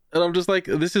 Oh. And I'm just like,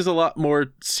 this is a lot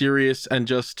more serious and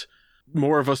just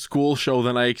more of a school show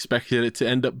than I expected it to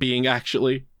end up being,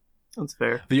 actually. That's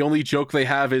fair. The only joke they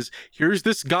have is, here's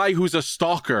this guy who's a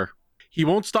stalker. He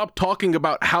won't stop talking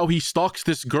about how he stalks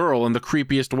this girl in the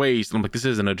creepiest ways. And I'm like, this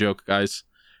isn't a joke, guys.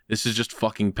 This is just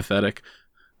fucking pathetic.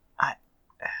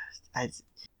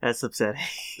 That's upsetting.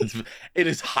 It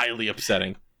is highly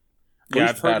upsetting. Yeah,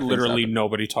 Least I've bad heard things literally happen.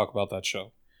 nobody talk about that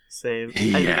show. Same. I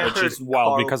Yeah. think I've Which heard is wild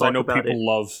Carl because I talk know about it people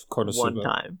love Konosuba. one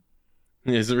time.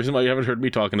 Yeah, the reason why you haven't heard me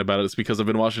talking about it is because I've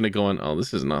been watching it going, oh,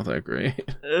 this is not that great.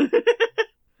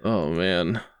 Oh,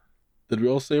 man. Did we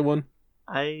all say one?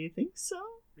 I think so.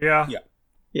 Yeah.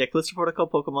 Yeah, Callisto Protocol,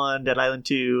 Pokemon, Dead Island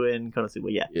 2, and Konosuba,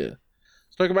 yeah. Yeah.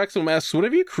 Striker Maximum asks, what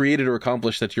have you created or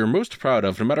accomplished that you're most proud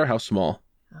of, no matter how small?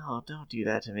 Oh, don't do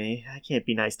that to me. I can't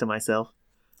be nice to myself.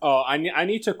 Oh, I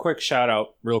need to quick shout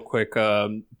out real quick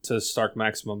to Stark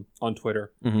Maximum on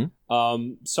Twitter.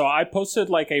 Mm-hmm. So I posted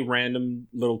like a random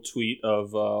little tweet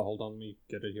of hold on, let me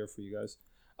get it here for you guys.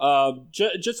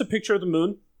 Just a picture of the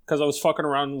moon because I was fucking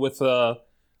around with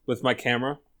my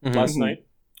camera last night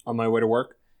on my way to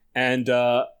work, and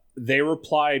they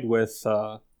replied with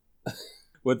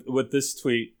with this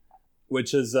tweet,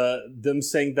 which is them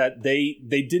saying that they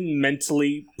didn't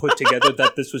mentally put together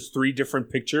that this was 3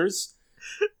 different pictures.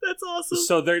 That's awesome.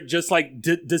 So they're just like,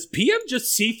 does PM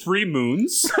just see 3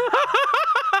 moons?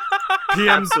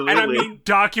 PM, Absolutely. And I mean,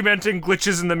 documenting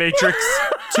glitches in the Matrix.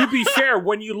 to be fair,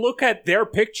 when you look at their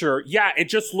picture, yeah, it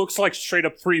just looks like straight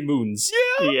up 3 moons.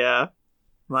 Yeah.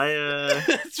 My,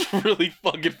 That's really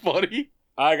fucking funny.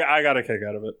 I got a kick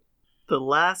out of it. the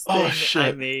last Oh, thing shit.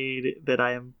 I made that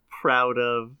I am proud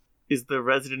of is the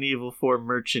Resident Evil 4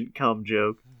 merchant cum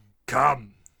joke.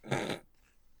 Come.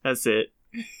 That's it.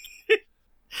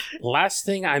 Last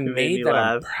thing I made made me that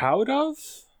I'm laugh. proud of?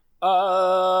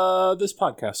 This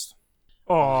podcast.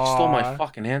 Aww. Stole my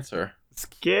fucking answer.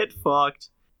 Get fucked.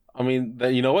 I mean,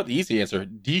 you know what? The easy answer.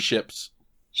 DipShips.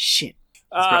 Shit.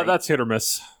 right. That's hit or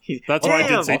miss. He- That's why I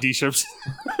Damn. did say D-ships.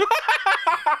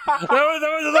 there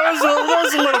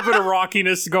was a little bit of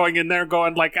rockiness going in there,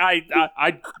 going like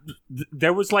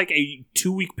there was like a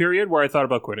 2-week period where I thought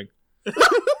about quitting,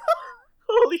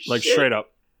 Holy like shit. straight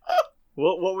up.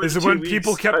 What were Is the it 2 when weeks?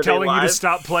 people Are kept they telling you to live?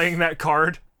 stop playing that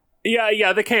card?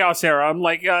 Yeah, the chaos era. I'm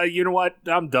like, you know what?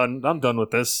 I'm done. I'm done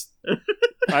with this.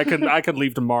 I can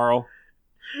leave tomorrow.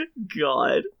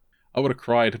 God. I would have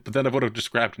cried, but then I would have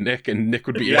just grabbed Nick, and Nick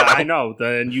would be Yeah, out. I know.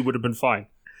 Then you would have been fine.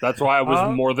 That's why I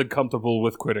was more than comfortable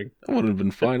with quitting. That would have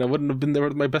been fine. I wouldn't have been there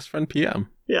with my best friend PM.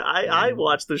 Yeah, I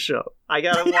watch the show. I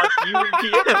gotta watch you and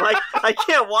PM. I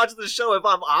can't watch the show if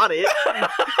I'm on it.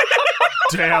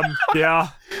 Damn. Yeah.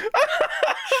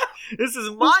 This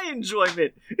is my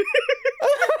enjoyment.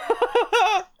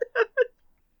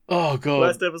 Oh, God.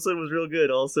 Last episode was real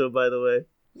good also, by the way.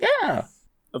 Yeah.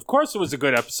 Of course, it was a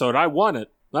good episode. I won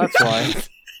it. That's why.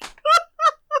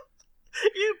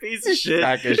 You piece of shit.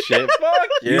 Sack of shit. Fuck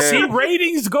you. You see,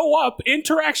 ratings go up,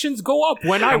 interactions go up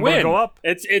when I I'm gonna win. go up.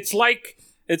 It's like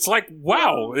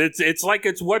wow. It's like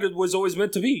it's what it was always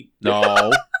meant to be.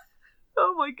 No.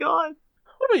 Oh my god.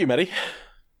 What about you, Maddie?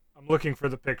 I'm looking for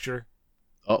the picture.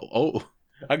 Oh.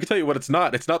 I can tell you what it's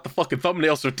not. It's not the fucking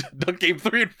thumbnails for Duck Game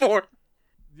 3 and 4.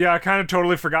 Yeah, I kind of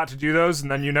totally forgot to do those,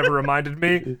 and then you never reminded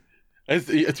me.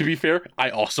 To be fair, I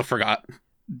also forgot.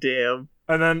 Damn.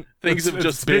 And then Things have it's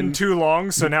just been been- too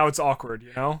long, so now it's awkward,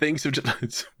 you know? Things have just... What the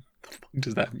fuck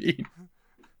does that mean?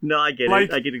 No, I get Like-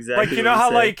 it. I get exactly Like, you what know you're how,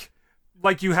 saying.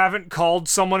 like you haven't called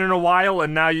someone in a while,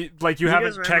 and now you You haven't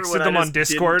guys remember texted when I them on just didn't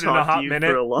Discord in a talk to hot you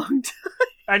minute, for a long time?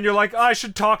 and you're like, oh, I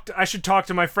should talk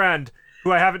to my friend.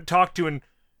 who I haven't talked to in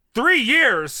 3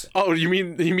 years. Oh, you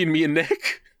mean me and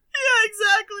Nick? Yeah,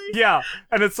 exactly. Yeah,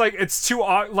 and it's like, it's too,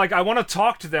 like, I want to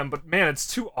talk to them, but man,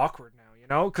 it's too awkward now, you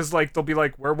know? Because, like, they'll be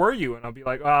like, where were you? And I'll be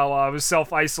like, oh, well, I was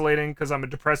self-isolating because I'm a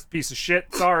depressed piece of shit.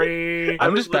 Sorry.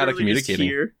 I'm I just was bad at literally just communicating.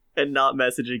 here and not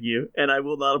messaging you, and I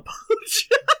will not apologize.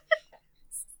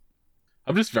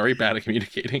 I'm just very bad at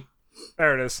communicating.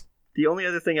 There it is. The only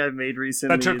other thing I've made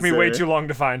recently That took is, me way too long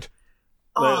to find.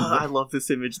 Oh, I love this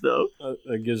image, though.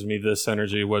 It gives me this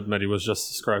energy, what Medi was just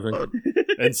describing.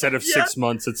 Instead of Yeah. 6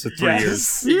 months, it's 3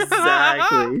 years.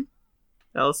 Exactly.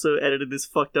 I also edited this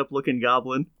fucked up looking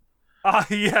goblin. Ah,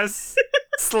 yes.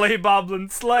 Slay,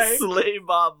 Boblin, slay. Slay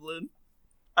Boblin.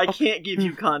 I can't give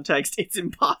you context. It's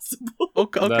impossible.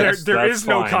 Okay, That's- There is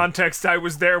no fine. context. I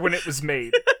was there when it was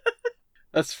made.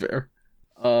 that's fair.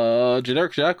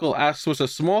 Generic Jackal asks, what's a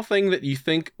small thing that you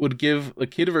think would give a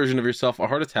kid version of yourself a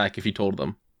heart attack if you told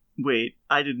them? Wait,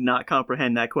 I did not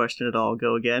comprehend that question at all.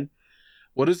 Go again.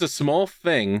 What is a small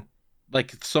thing,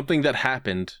 like something that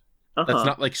happened, Uh-huh. that's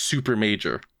not like super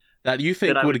major, that you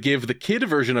think That I would would- give the kid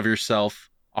version of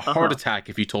yourself a heart Uh-huh. attack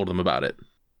if you told them about it?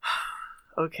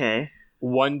 Okay.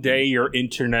 One day, your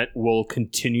internet will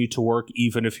continue to work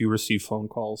even if you receive phone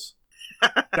calls.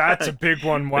 That's a big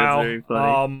one. Wow. very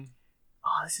funny.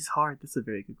 Oh, this is hard. That's a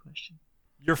very good question.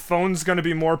 Your phone's gonna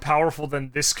be more powerful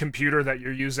than this computer that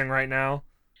you're using right now.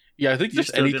 Yeah, I think You're just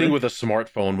still anything gonna- with a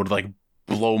smartphone would like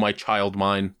blow my child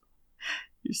mind.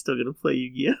 You're still gonna play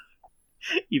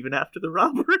Yu-Gi-Oh! Even after the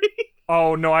robbery?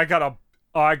 Oh no, I got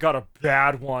a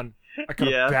bad one. I got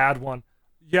Yeah. a bad one.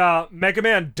 Yeah, Mega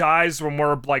Man dies when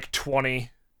we're like 20.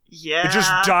 Yeah. It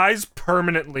just dies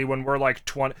permanently when we're like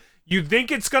 20. You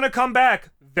think it's gonna come back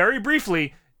very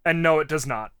briefly, and no, it does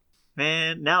not.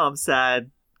 Man, now I'm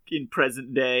sad in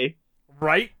present day.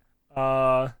 Right?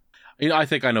 You know, I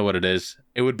think I know what it is.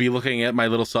 It would be looking at my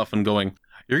little self and going,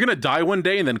 "You're gonna die one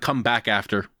day and then come back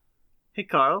after." Hey,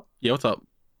 Carl. Yeah, what's up?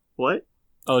 What?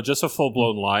 Oh, just a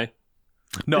full-blown lie?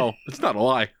 No, it's not a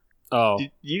lie. Oh.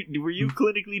 Were you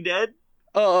clinically dead?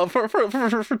 For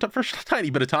a tiny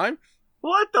bit of time.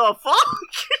 What the fuck?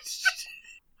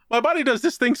 My body does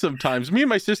this thing sometimes. Me and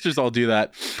my sisters all do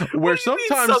that. Where do you mean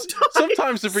sometimes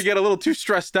sometimes? if we get a little too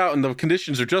stressed out and the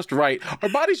conditions are just right, our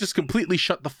bodies just completely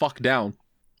shut the fuck down.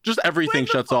 Just everything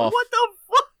shuts off. What the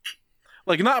fuck?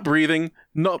 Like not breathing,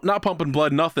 not pumping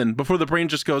blood, nothing. Before the brain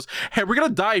just goes, "Hey, we're gonna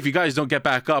die if you guys don't get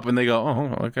back up." And they go,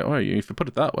 "Oh, okay. Well, if you put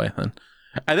it that way, then."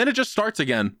 And then it just starts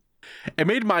again. It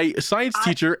made my science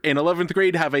teacher in 11th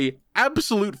grade have a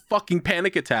absolute fucking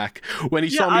panic attack when he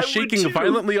saw Yeah, me I would shaking too.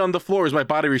 violently on the floor as my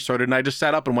body restarted, and I just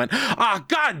sat up and went, "Ah,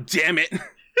 god damn it!"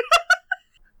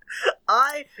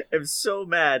 I am so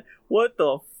mad. What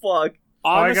the fuck?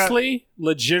 Honestly,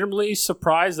 legitimately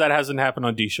surprised that hasn't happened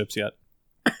on DipShips yet.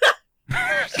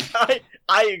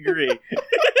 I agree.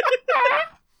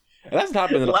 That's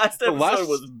happened. Last episode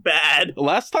was bad.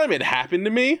 Last time it happened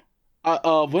to me,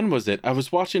 when was it? I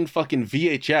was watching fucking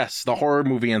VHS, the horror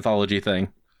movie anthology thing.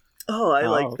 Oh, I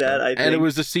like okay. that. I think. And it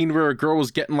was a scene where a girl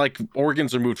was getting like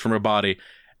organs removed from her body.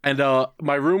 And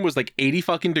my room was like 80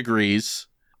 fucking degrees.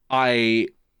 I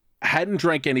hadn't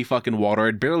drank any fucking water.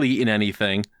 I'd barely eaten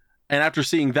anything. And after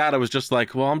seeing that, I was just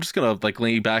like, well, I'm just gonna like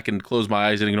lay back and close my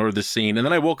eyes and ignore this scene. And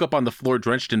then I woke up on the floor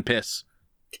drenched in piss.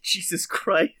 Jesus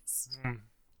Christ.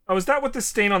 Oh, is that what the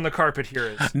stain on the carpet here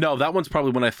is? No, that one's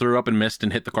probably when I threw up and missed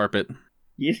and hit the carpet.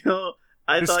 You know,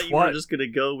 I Missed thought you what? were just gonna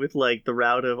go with like the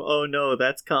route of, oh no,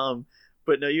 that's calm.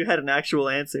 But no, you had an actual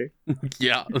answer.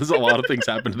 Yeah, there's a lot of things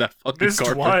happened to that fucking Missed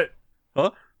carpet. what?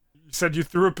 Huh? You said you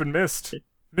threw up and missed.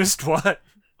 Missed what?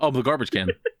 Oh, the garbage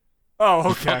can.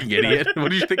 Oh, okay. Fucking idiot. What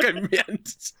do you think I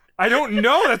meant? I don't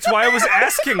know. That's why I was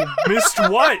asking. Missed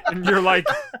what? And you're like,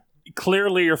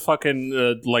 Clearly your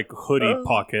fucking, like, hoodie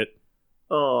pocket.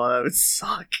 Oh, that would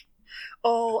suck.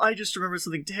 Oh, I just remembered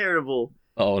something terrible.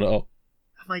 Oh, no.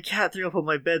 My cat threw up on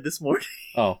my bed this morning.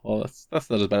 Oh, well, that's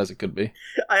not as bad as it could be.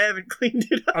 I haven't cleaned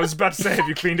it up. I was about to say, have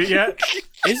you cleaned it yet?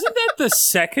 Isn't that the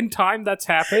second time that's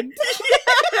happened?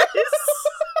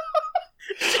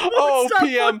 Oh, Stop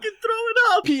PM. fucking throwing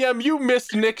up. PM, you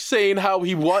missed Nick saying how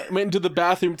he went into the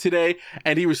bathroom today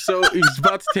and he was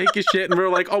about to take his shit and we were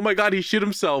like, oh my god, he shit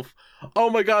himself. Oh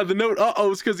my god, the note,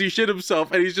 it's because he shit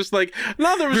himself. And he's just like,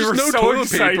 no, there was We just were no so toilet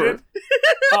excited. paper.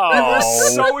 We were Oh.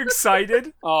 so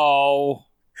excited. Oh.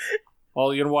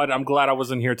 Well, you know what? I'm glad I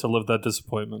wasn't here to live that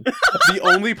disappointment. The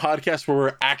only podcast where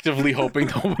we're actively hoping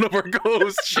that one of our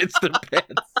co-hosts shits their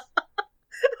pants.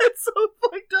 That's so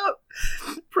fucked up.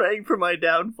 Praying for my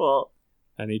downfall.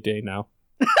 Any day now.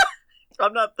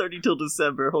 I'm not 30 till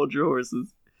December. Hold your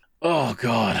horses. Oh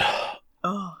god.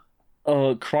 Oh,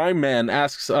 Crime Man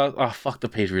asks, fuck, the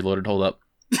page reloaded, hold up.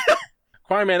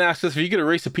 Crime Man asks us, if you could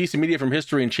erase a piece of media from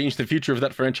history and change the future of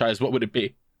that franchise, what would it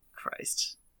be?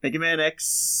 Christ. Mega Man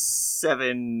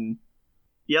X7.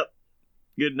 Yep.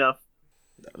 Good enough.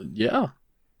 Yeah.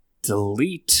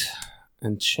 Delete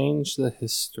and change the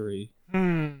history.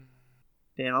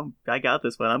 Damn, I got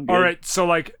this one. I'm good. Alright, so,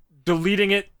 like,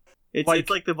 deleting it. It's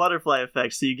like the butterfly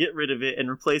effect, so you get rid of it and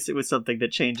replace it with something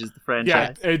that changes the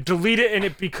franchise. Yeah, delete it and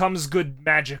it becomes good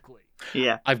magically.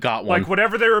 Yeah. I've got one. Like,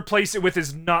 whatever they replace it with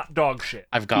is not dog shit.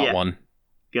 I've got one.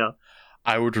 Go.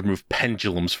 I would remove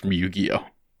pendulums from Yu-Gi-Oh!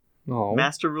 Oh.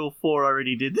 Master Rule 4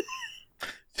 already did that.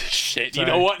 Shit, you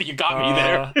know what? You got me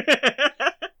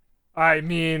there. I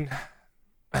mean,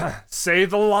 say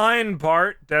the line,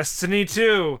 Bart. Destiny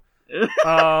 2.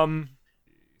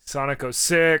 Sonic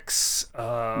 06.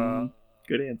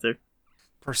 Good answer.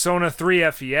 Persona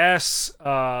 3 FES.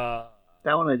 That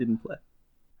one I didn't play.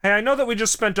 Hey, I know that we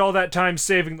just spent all that time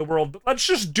saving the world, but let's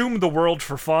just doom the world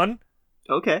for fun.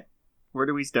 Okay. Where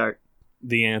do we start?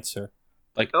 The answer.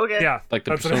 Okay. Yeah. Like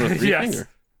the that's Persona 3 yes. thing?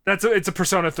 Or? It's a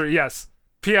Persona 3, yes.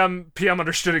 PM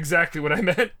understood exactly what I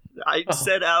meant. I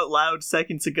said out loud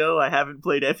seconds ago I haven't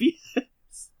played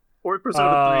FES. Or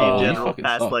Persona 3 in general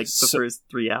past like the first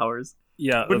 3 hours.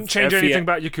 Yeah. Wouldn't change anything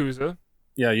about Yakuza.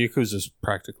 Yeah, Yakuza's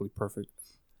practically perfect.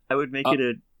 I would make it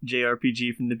a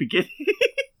JRPG from the beginning.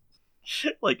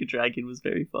 Like a Dragon was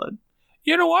very fun.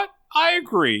 You know what? I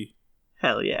agree.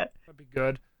 Hell yeah. That'd be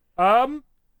good. I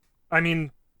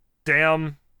mean,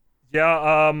 damn.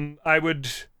 Yeah, I would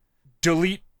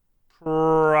delete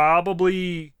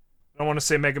probably, I don't want to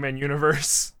say Mega Man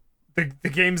Universe. The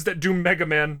games that do Mega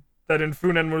Man that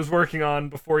Infunen was working on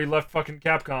before he left fucking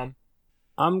Capcom.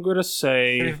 I'm gonna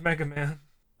say Save Mega Man.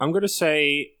 I'm gonna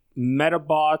say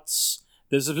Metabots.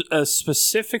 There's a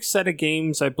specific set of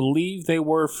games. I believe they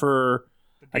were for.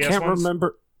 The DS I can't ones?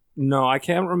 remember. No, I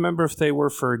can't remember if they were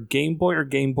for Game Boy or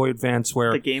Game Boy Advance.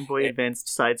 Where The Game Boy Advanced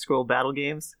side-scroll battle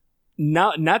games.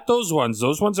 not those ones.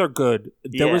 Those ones are good.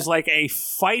 There Yeah. was like a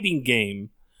fighting game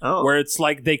Oh. where it's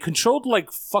like they controlled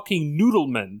like fucking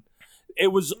noodlemen. It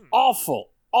was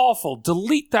awful, awful.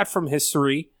 Delete that from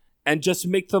history and just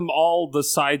make them all the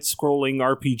side-scrolling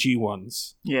RPG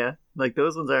ones. Yeah. Like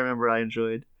those ones I remember I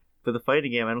enjoyed. But the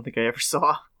fighting game I don't think I ever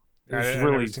saw. It was I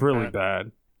never really, seen really that.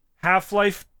 bad.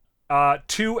 Half-Life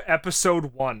 2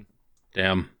 Episode 1.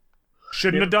 Damn.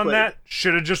 Shouldn't Never have done played that.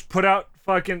 Should have just put out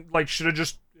fucking, like, should have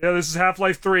just, yeah, this is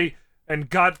Half-Life 3, and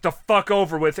got the fuck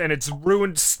over with, and it's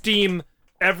ruined Steam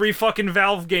every fucking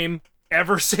Valve game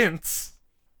ever since.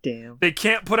 Damn. They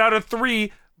can't put out a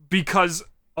 3 because,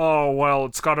 oh, well,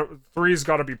 3's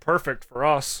gotta be perfect for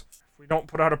us. If we don't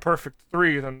put out a perfect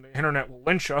 3, then the internet will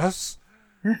lynch us.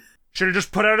 Should have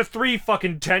just put out a 3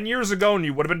 fucking 10 years ago, and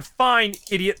you would have been fine,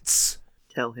 idiots.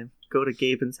 Tell him. Go to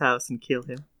Gaben's house and kill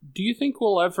him. Do you think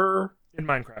we'll ever, In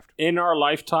Minecraft. in our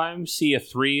lifetime, see a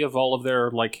 3 of all of their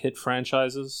like hit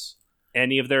franchises?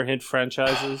 Any of their hit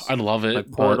franchises? I'd love it. Like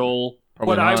but Portal probably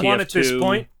What I not. want at this TF2.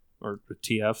 point, or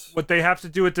TF? what they have to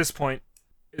do at this point,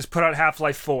 is put out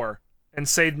Half-Life 4 and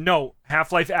say, no,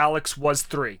 Half-Life Alyx was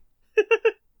 3.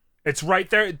 It's right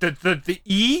there. The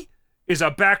E is a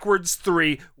backwards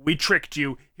 3. We tricked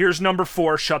you. Here's number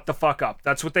 4. Shut the fuck up.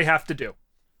 That's what they have to do.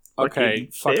 Okay,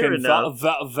 fair fucking enough.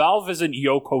 Valve isn't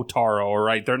Yoko Taro, all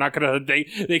right? They're not gonna.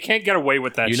 They can't get away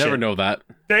with that. You shit. never know that.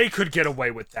 They could get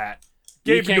away with that.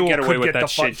 You Gabe can't Newell get away could with get that the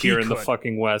shit fuck. here He in the could.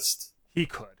 fucking West. He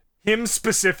could. Him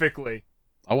specifically.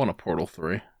 I want a Portal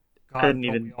 3. God, Couldn't don't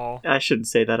even- we all. I shouldn't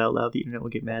say that out loud. The internet will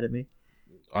get mad at me.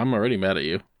 I'm already mad at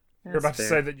you. You're about to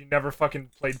say that you never fucking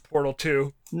played Portal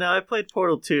 2. No, I played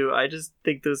Portal 2. I just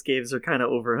think those games are kind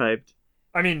of overhyped.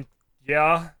 I mean,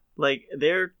 yeah. Like,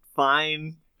 they're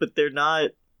fine, but they're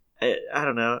not... I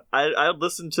don't know. I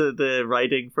listened to the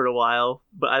writing for a while,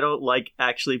 but I don't like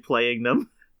actually playing them.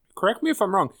 Correct me if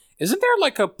I'm wrong. Isn't there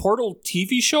like a Portal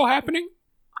TV show happening?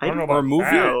 I don't know or about movie?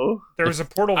 that. know. There was a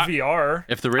Portal VR.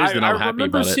 If there is, then I'm happy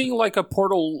remember about it. seeing like a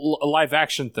Portal live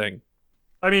action thing.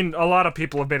 I mean, a lot of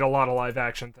people have made a lot of live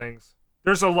action things.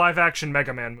 There's a live action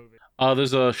Mega Man movie.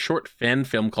 There's a short fan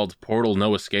film called Portal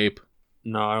No Escape.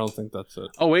 No, I don't think that's it.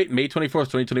 Oh wait, May 24th,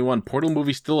 2021. Portal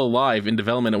movie still alive in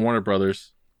development at Warner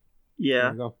Brothers. Yeah,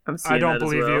 There you go. I'm seeing I don't that as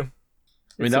believe well. you.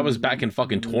 I mean, that was back in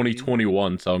fucking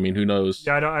 2021, so I mean, who knows?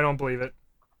 Yeah, I don't believe it.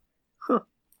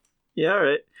 Yeah,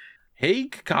 alright. Hey,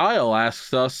 Kyle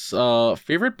asks us,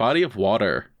 favorite body of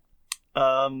water?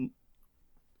 Um,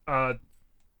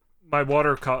 My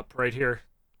water cup right here.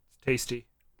 It's tasty.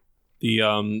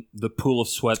 The pool of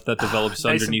sweat that develops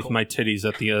Nice and underneath cold. my titties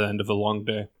at the end of a long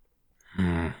day.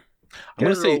 I'm guys gonna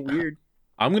are all say weird.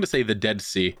 I'm gonna say the Dead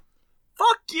Sea.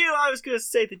 Fuck you! I was gonna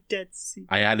say the Dead Sea.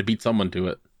 I had to beat someone to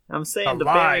it. I'm saying the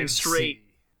Alive Bering Strait.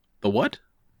 Sea. The what?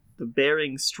 The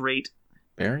Bering Strait.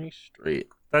 Bering Strait.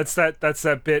 That's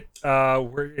that bit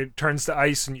where it turns to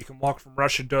ice and you can walk from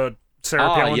Russia to Sarah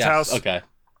Palin's yes. house. Okay.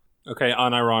 Okay,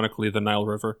 unironically, the Nile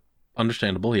River.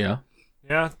 Understandable, yeah.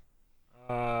 Yeah.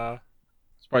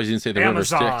 Surprised you didn't say the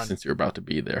Amazon. River Styx since you're about to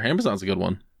be there. Amazon's a good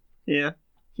one. Yeah.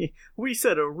 We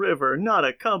said a river, not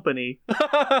a company.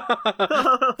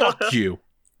 Fuck you.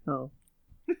 Oh.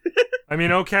 I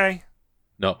mean, okay.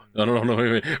 No,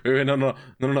 wait,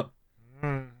 no.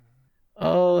 Hmm.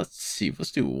 Oh, let's see.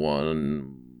 Let's do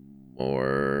one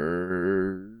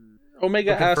more.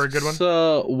 Omega Looking for a asks,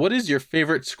 good what is your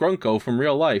favorite Scrunko from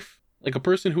real life? Like a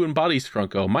person who embodies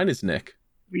Scrunko. Mine is Nick.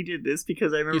 We did this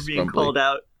because I remember He's being Scrumbly. called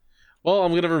out. Well,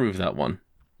 I'm going to remove that one.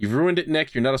 You've ruined it,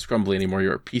 Nick. You're not a Scrumbly anymore.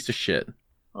 You're a piece of shit.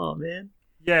 Oh, man.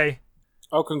 Yay.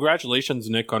 Oh, congratulations,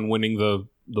 Nick, on winning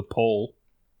the poll.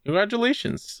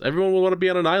 Congratulations. Everyone will want to be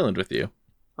on an island with you.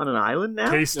 On an island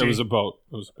now? Tasty. It was a boat.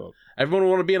 Everyone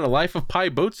will want to be in a Life of Pi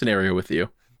boat scenario with you.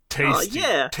 Tasty.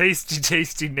 yeah.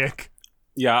 Tasty, Nick.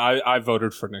 Yeah, I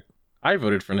voted for Nick. I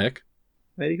voted for Nick.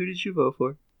 Maddie, who did you vote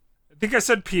for? I think I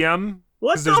said PM.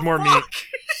 What 'Cause the there's more fuck? meat.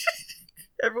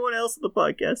 Everyone else in the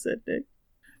podcast said Nick.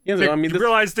 Yeah, Nick, I mean, you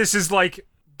realize this is like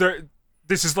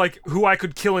who I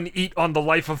could kill and eat on the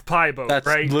Life of Pi boat, that's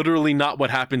right? literally not what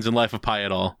happens in Life of Pi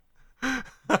at all. I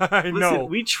Listen, know.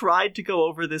 we tried to go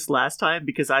over this last time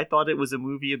because I thought it was a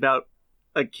movie about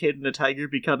a kid and a tiger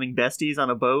becoming besties on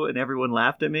a boat, and everyone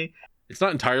laughed at me. It's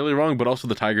not entirely wrong, but also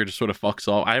the tiger just sort of fucks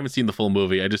off. I haven't seen the full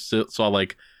movie. I just saw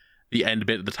like the end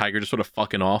bit of the tiger just sort of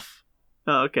fucking off.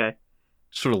 Oh, okay.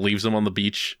 Just sort of leaves him on the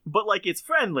beach. But, like, it's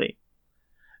friendly.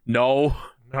 No.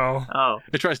 No. Oh,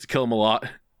 It tries to kill him a lot.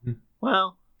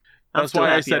 well. I'm That's still why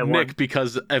I happy said won. Nick,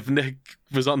 because if Nick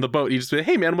was on the boat, he'd just say,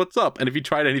 hey man, what's up? And if he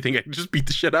tried anything, I'd just beat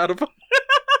the shit out of him.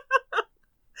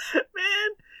 Man,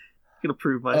 I'm gonna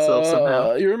prove myself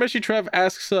somehow. Urameshi Trev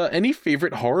asks, any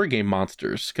favorite horror game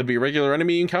monsters? Could be a regular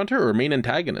enemy encounter or main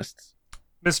antagonists.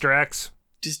 Mr. X.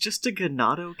 Does just a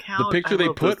Ganado count? The picture I they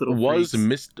love those put little was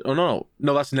freaks. no,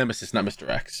 that's Nemesis, not Mr.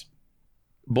 X.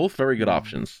 Both very good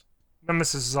options.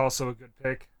 Nemesis is also a good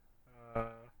pick.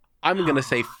 I'm gonna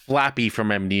say Flappy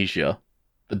from Amnesia,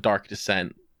 The Dark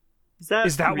Descent.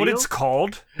 Is that what real? it's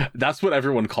called? That's what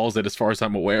everyone calls it, as far as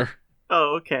I'm aware.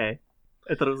 Oh, okay.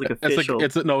 I thought it was like official.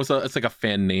 It's like a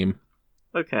fan name.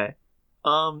 Okay.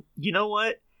 You know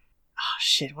what? Oh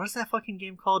shit, what is that fucking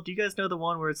game called? Do you guys know the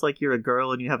one where it's like you're a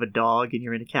girl and you have a dog and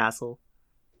you're in a castle?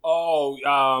 Oh,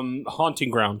 Haunting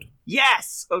Ground.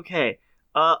 Yes! Okay.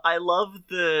 I love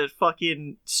the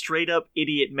fucking straight up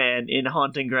idiot man in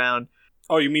Haunting Ground.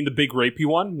 Oh, you mean the big rapey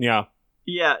one? Yeah.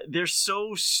 Yeah, they're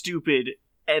so stupid,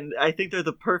 and I think they're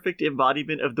the perfect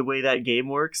embodiment of the way that game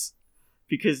works.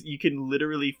 Because you can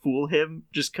literally fool him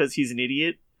just because he's an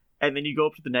idiot, and then you go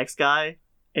up to the next guy,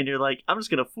 and you're like, I'm just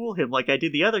gonna fool him like I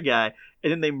did the other guy,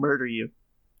 and then they murder you.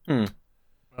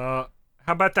 How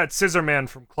about that Scissor Man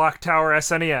from Clock Tower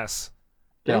SNES?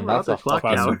 Damn, There were that's other a clock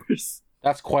fucking- towers.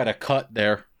 That's quite a cut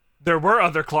there. There were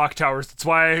other clock towers, that's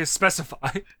why I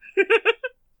specify.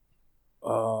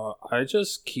 I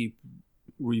just keep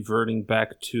reverting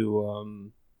back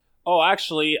to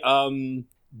actually,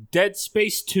 Dead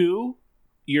Space 2,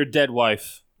 your dead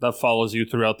wife that follows you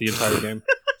throughout the entire game.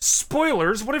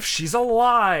 Spoilers, what if she's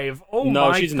alive? Oh No,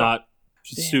 my she's God. not.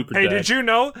 She's super Hey, dead. did you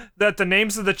know that the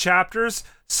names of the chapters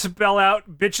spell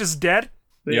out bitch is dead?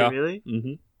 Wait, Yeah. really?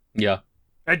 Mm-hmm. Yeah.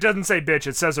 It doesn't say bitch,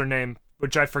 it says her name,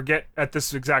 which I forget at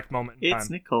this exact moment in It's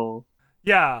time. Nicole.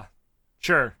 Yeah,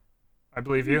 sure. I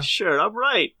believe you. Sure, I'm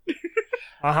right.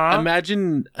 Uh-huh.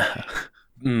 Imagine. I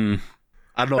don't know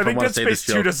I if I think want Dead to say this Space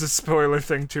 2 joke. does a spoiler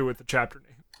thing too with the chapter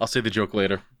name. I'll say the joke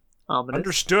later. Ominous.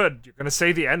 Understood. You're gonna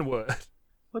say the N-word.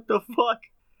 What the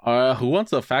fuck? Who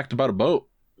wants a fact about a boat?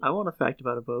 I want a fact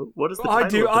about a boat. What is the I title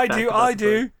do, of the I fact do, about I the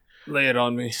boat? do. Lay it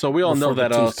on me. So we all know Before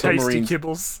that the tooth Tasty submarines.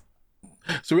 kibbles.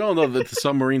 So we all know that the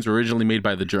submarines were originally made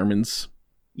by the Germans.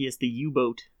 Yes, the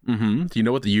U-boat. Mm-hmm. Do you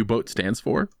know what the U-boat stands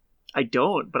for? I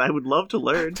don't, but I would love to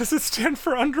learn. Does it stand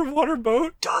for underwater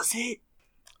boat? Does it?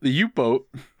 The U-boat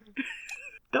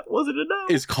That wasn't enough.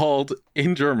 is called,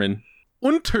 in German,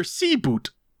 Unterseeboot,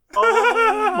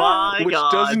 Oh my which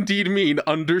god. does indeed mean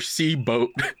undersea boat.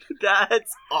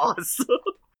 That's awesome.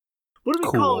 What do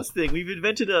we call Cool. this thing? We've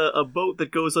invented a boat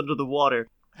that goes under the water.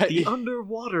 The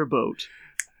underwater boat.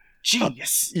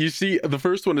 Genius. You see, the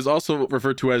first one is also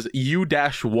referred to as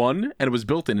U-1, and it was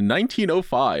built in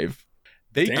 1905.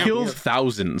 They Damn. killed Yeah.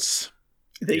 thousands.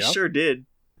 They Yep. sure did.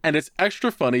 And it's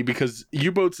extra funny because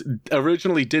U-boats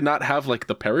originally did not have, like,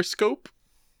 the periscope.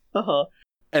 Uh-huh.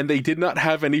 and they did not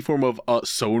have any form of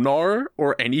sonar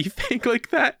or anything like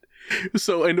that.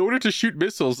 So in order to shoot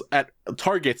missiles at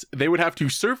targets, they would have to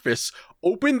surface,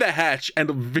 open the hatch, and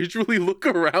visually look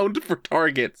around for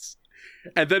targets,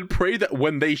 and then pray that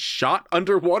when they shot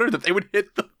underwater that they would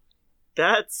hit them.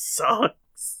 That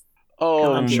sucks.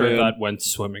 Oh, I'm sure man. that went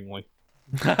swimmingly.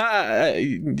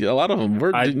 A lot of them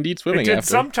were indeed swimming It did after.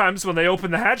 sometimes when they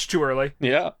opened the hatch too early.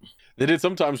 Yeah. They did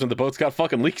sometimes when the boats got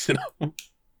fucking leaks in them.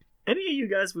 Any of you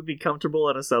guys would be comfortable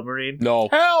on a submarine? No.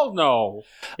 Hell no.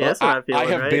 Yeah, that's what I'm feeling,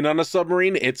 I have right? been on a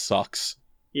submarine. It sucks.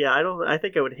 Yeah, I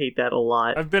think I would hate that a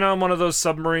lot. I've been on one of those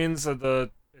submarines at the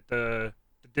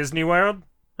Disney World.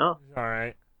 Oh. All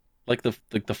right. Like the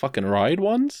fucking ride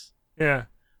ones? Yeah.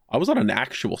 I was on an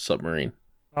actual submarine.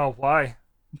 Oh, why?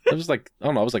 I was like, I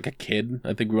don't know, I was like a kid.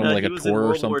 I think we went on like he a was in tour or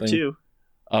World War something. II.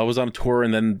 I was on a tour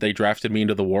and then they drafted me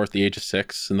into the war at the age of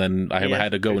 6, and then I Yeah.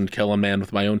 had to go and kill a man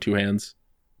with my own 2 hands.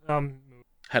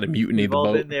 Had to mutiny We've the all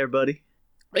boat. been there, buddy.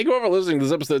 Thank you all for listening to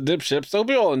this episode of DipShips. Hope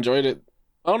you all enjoyed it.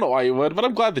 I don't know why you would, but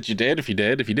I'm glad that you did. If you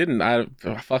did, if you didn't, I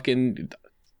fucking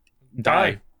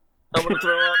die. I'm gonna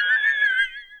throw up.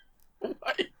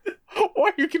 Why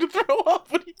are you gonna throw up?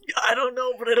 I don't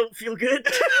know, but I don't feel good.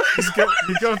 He's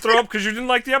gonna throw up because you didn't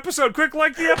like the episode. Quick,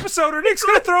 like the episode, or Nick's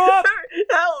gonna throw up.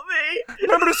 Help me!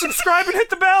 Remember to subscribe and hit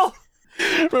the bell.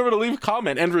 Remember to leave a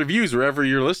comment and reviews wherever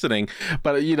you're listening.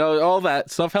 But you know, all that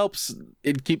stuff helps.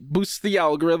 It boosts the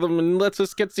algorithm and lets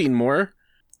us get seen more.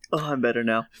 Oh, I'm better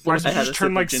now. Why did I you had just a turn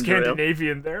sip like of ginger ale.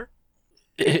 Scandinavian there?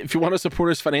 If you want to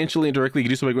support us financially and directly, you can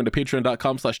do so by going to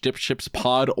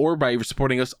patreon.com/dipshipspod or by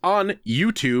supporting us on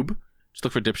YouTube. Just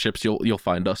look for DipShips. You'll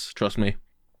find us. Trust me.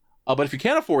 But if you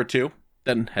can't afford to,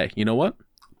 then hey, you know what?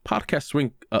 Podcast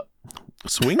swing.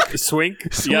 Swink? Swink?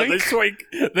 Yeah, they swink.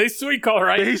 They swink, all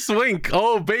right. They swink.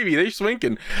 Oh, baby, they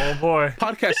swinking. Oh boy.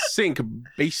 Podcast sync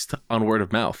based on word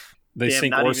of mouth. They Damn,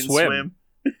 sink not or even swim.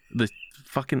 The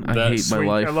fucking, I That hate my Swink.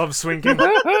 life. I love swinking.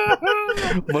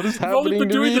 What is We've only happening been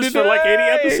to doing me this today? for like 80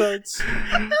 episodes.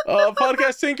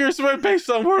 Podcast syncers swim based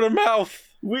on word of mouth.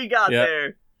 We got Yeah.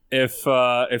 there.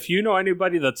 If you know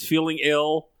anybody that's feeling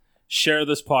ill, share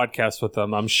this podcast with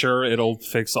them. I'm sure it'll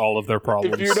fix all of their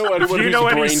problems. If you know anyone you whose know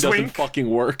any brain doesn't swink? fucking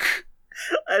work.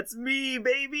 That's me,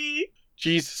 baby.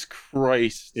 Jesus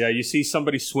Christ. Yeah, you see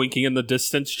somebody swinking in the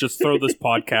distance, just throw this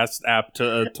podcast app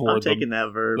I'm toward taking them.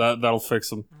 that verb. That'll fix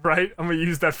them. Right? I'm gonna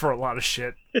use that for a lot of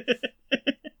shit.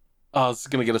 Oh, this is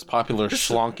gonna get us popular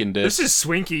schlonkin' This dick. is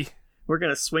swinky. We're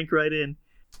gonna swink right in.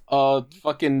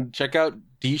 Fucking check out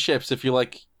DShips if you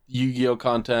like Yu-Gi-Oh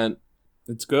content.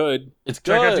 It's good. It's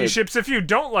Check out good. these ships if you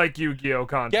don't like Yu-Gi-Oh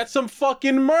content. Get some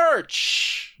fucking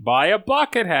merch. Buy a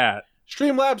bucket hat.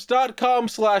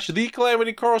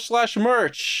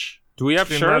 Streamlabs.com/TheCalamityCarl/merch. Do we have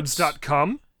shirts?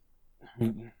 Streamlabs.com.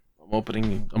 I'm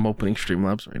opening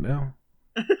Streamlabs right now.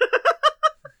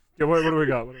 Yeah, what do we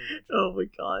got? Oh my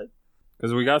god.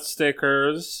 Because we got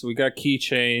stickers, we got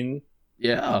keychain,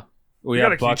 Yeah. we You got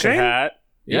got a bucket keychain? hat.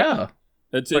 Yeah.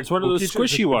 It's Like one of cool those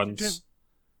keychains? squishy Like ones. keychain?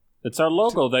 It's our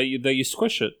logo that you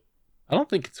squish it. I don't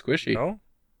think it's squishy. No?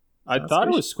 I Not thought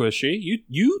it was squishy.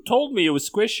 You told me it was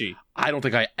squishy. I don't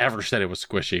think I ever said it was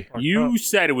squishy. You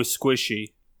said it was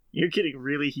squishy. You're getting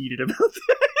really heated about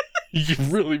that. You're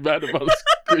really mad about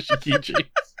squishy keychains.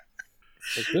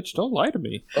 Like, bitch, don't lie to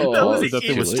me. Oh, That was that an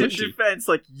they were instant squishy. defense.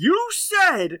 Like, you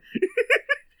said!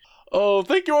 Oh,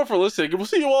 thank you all for listening, and we'll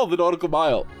see you all in the Nautical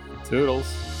Mile. Toodles.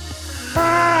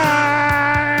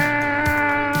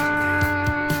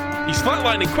 He's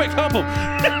flatlining, quick, help him!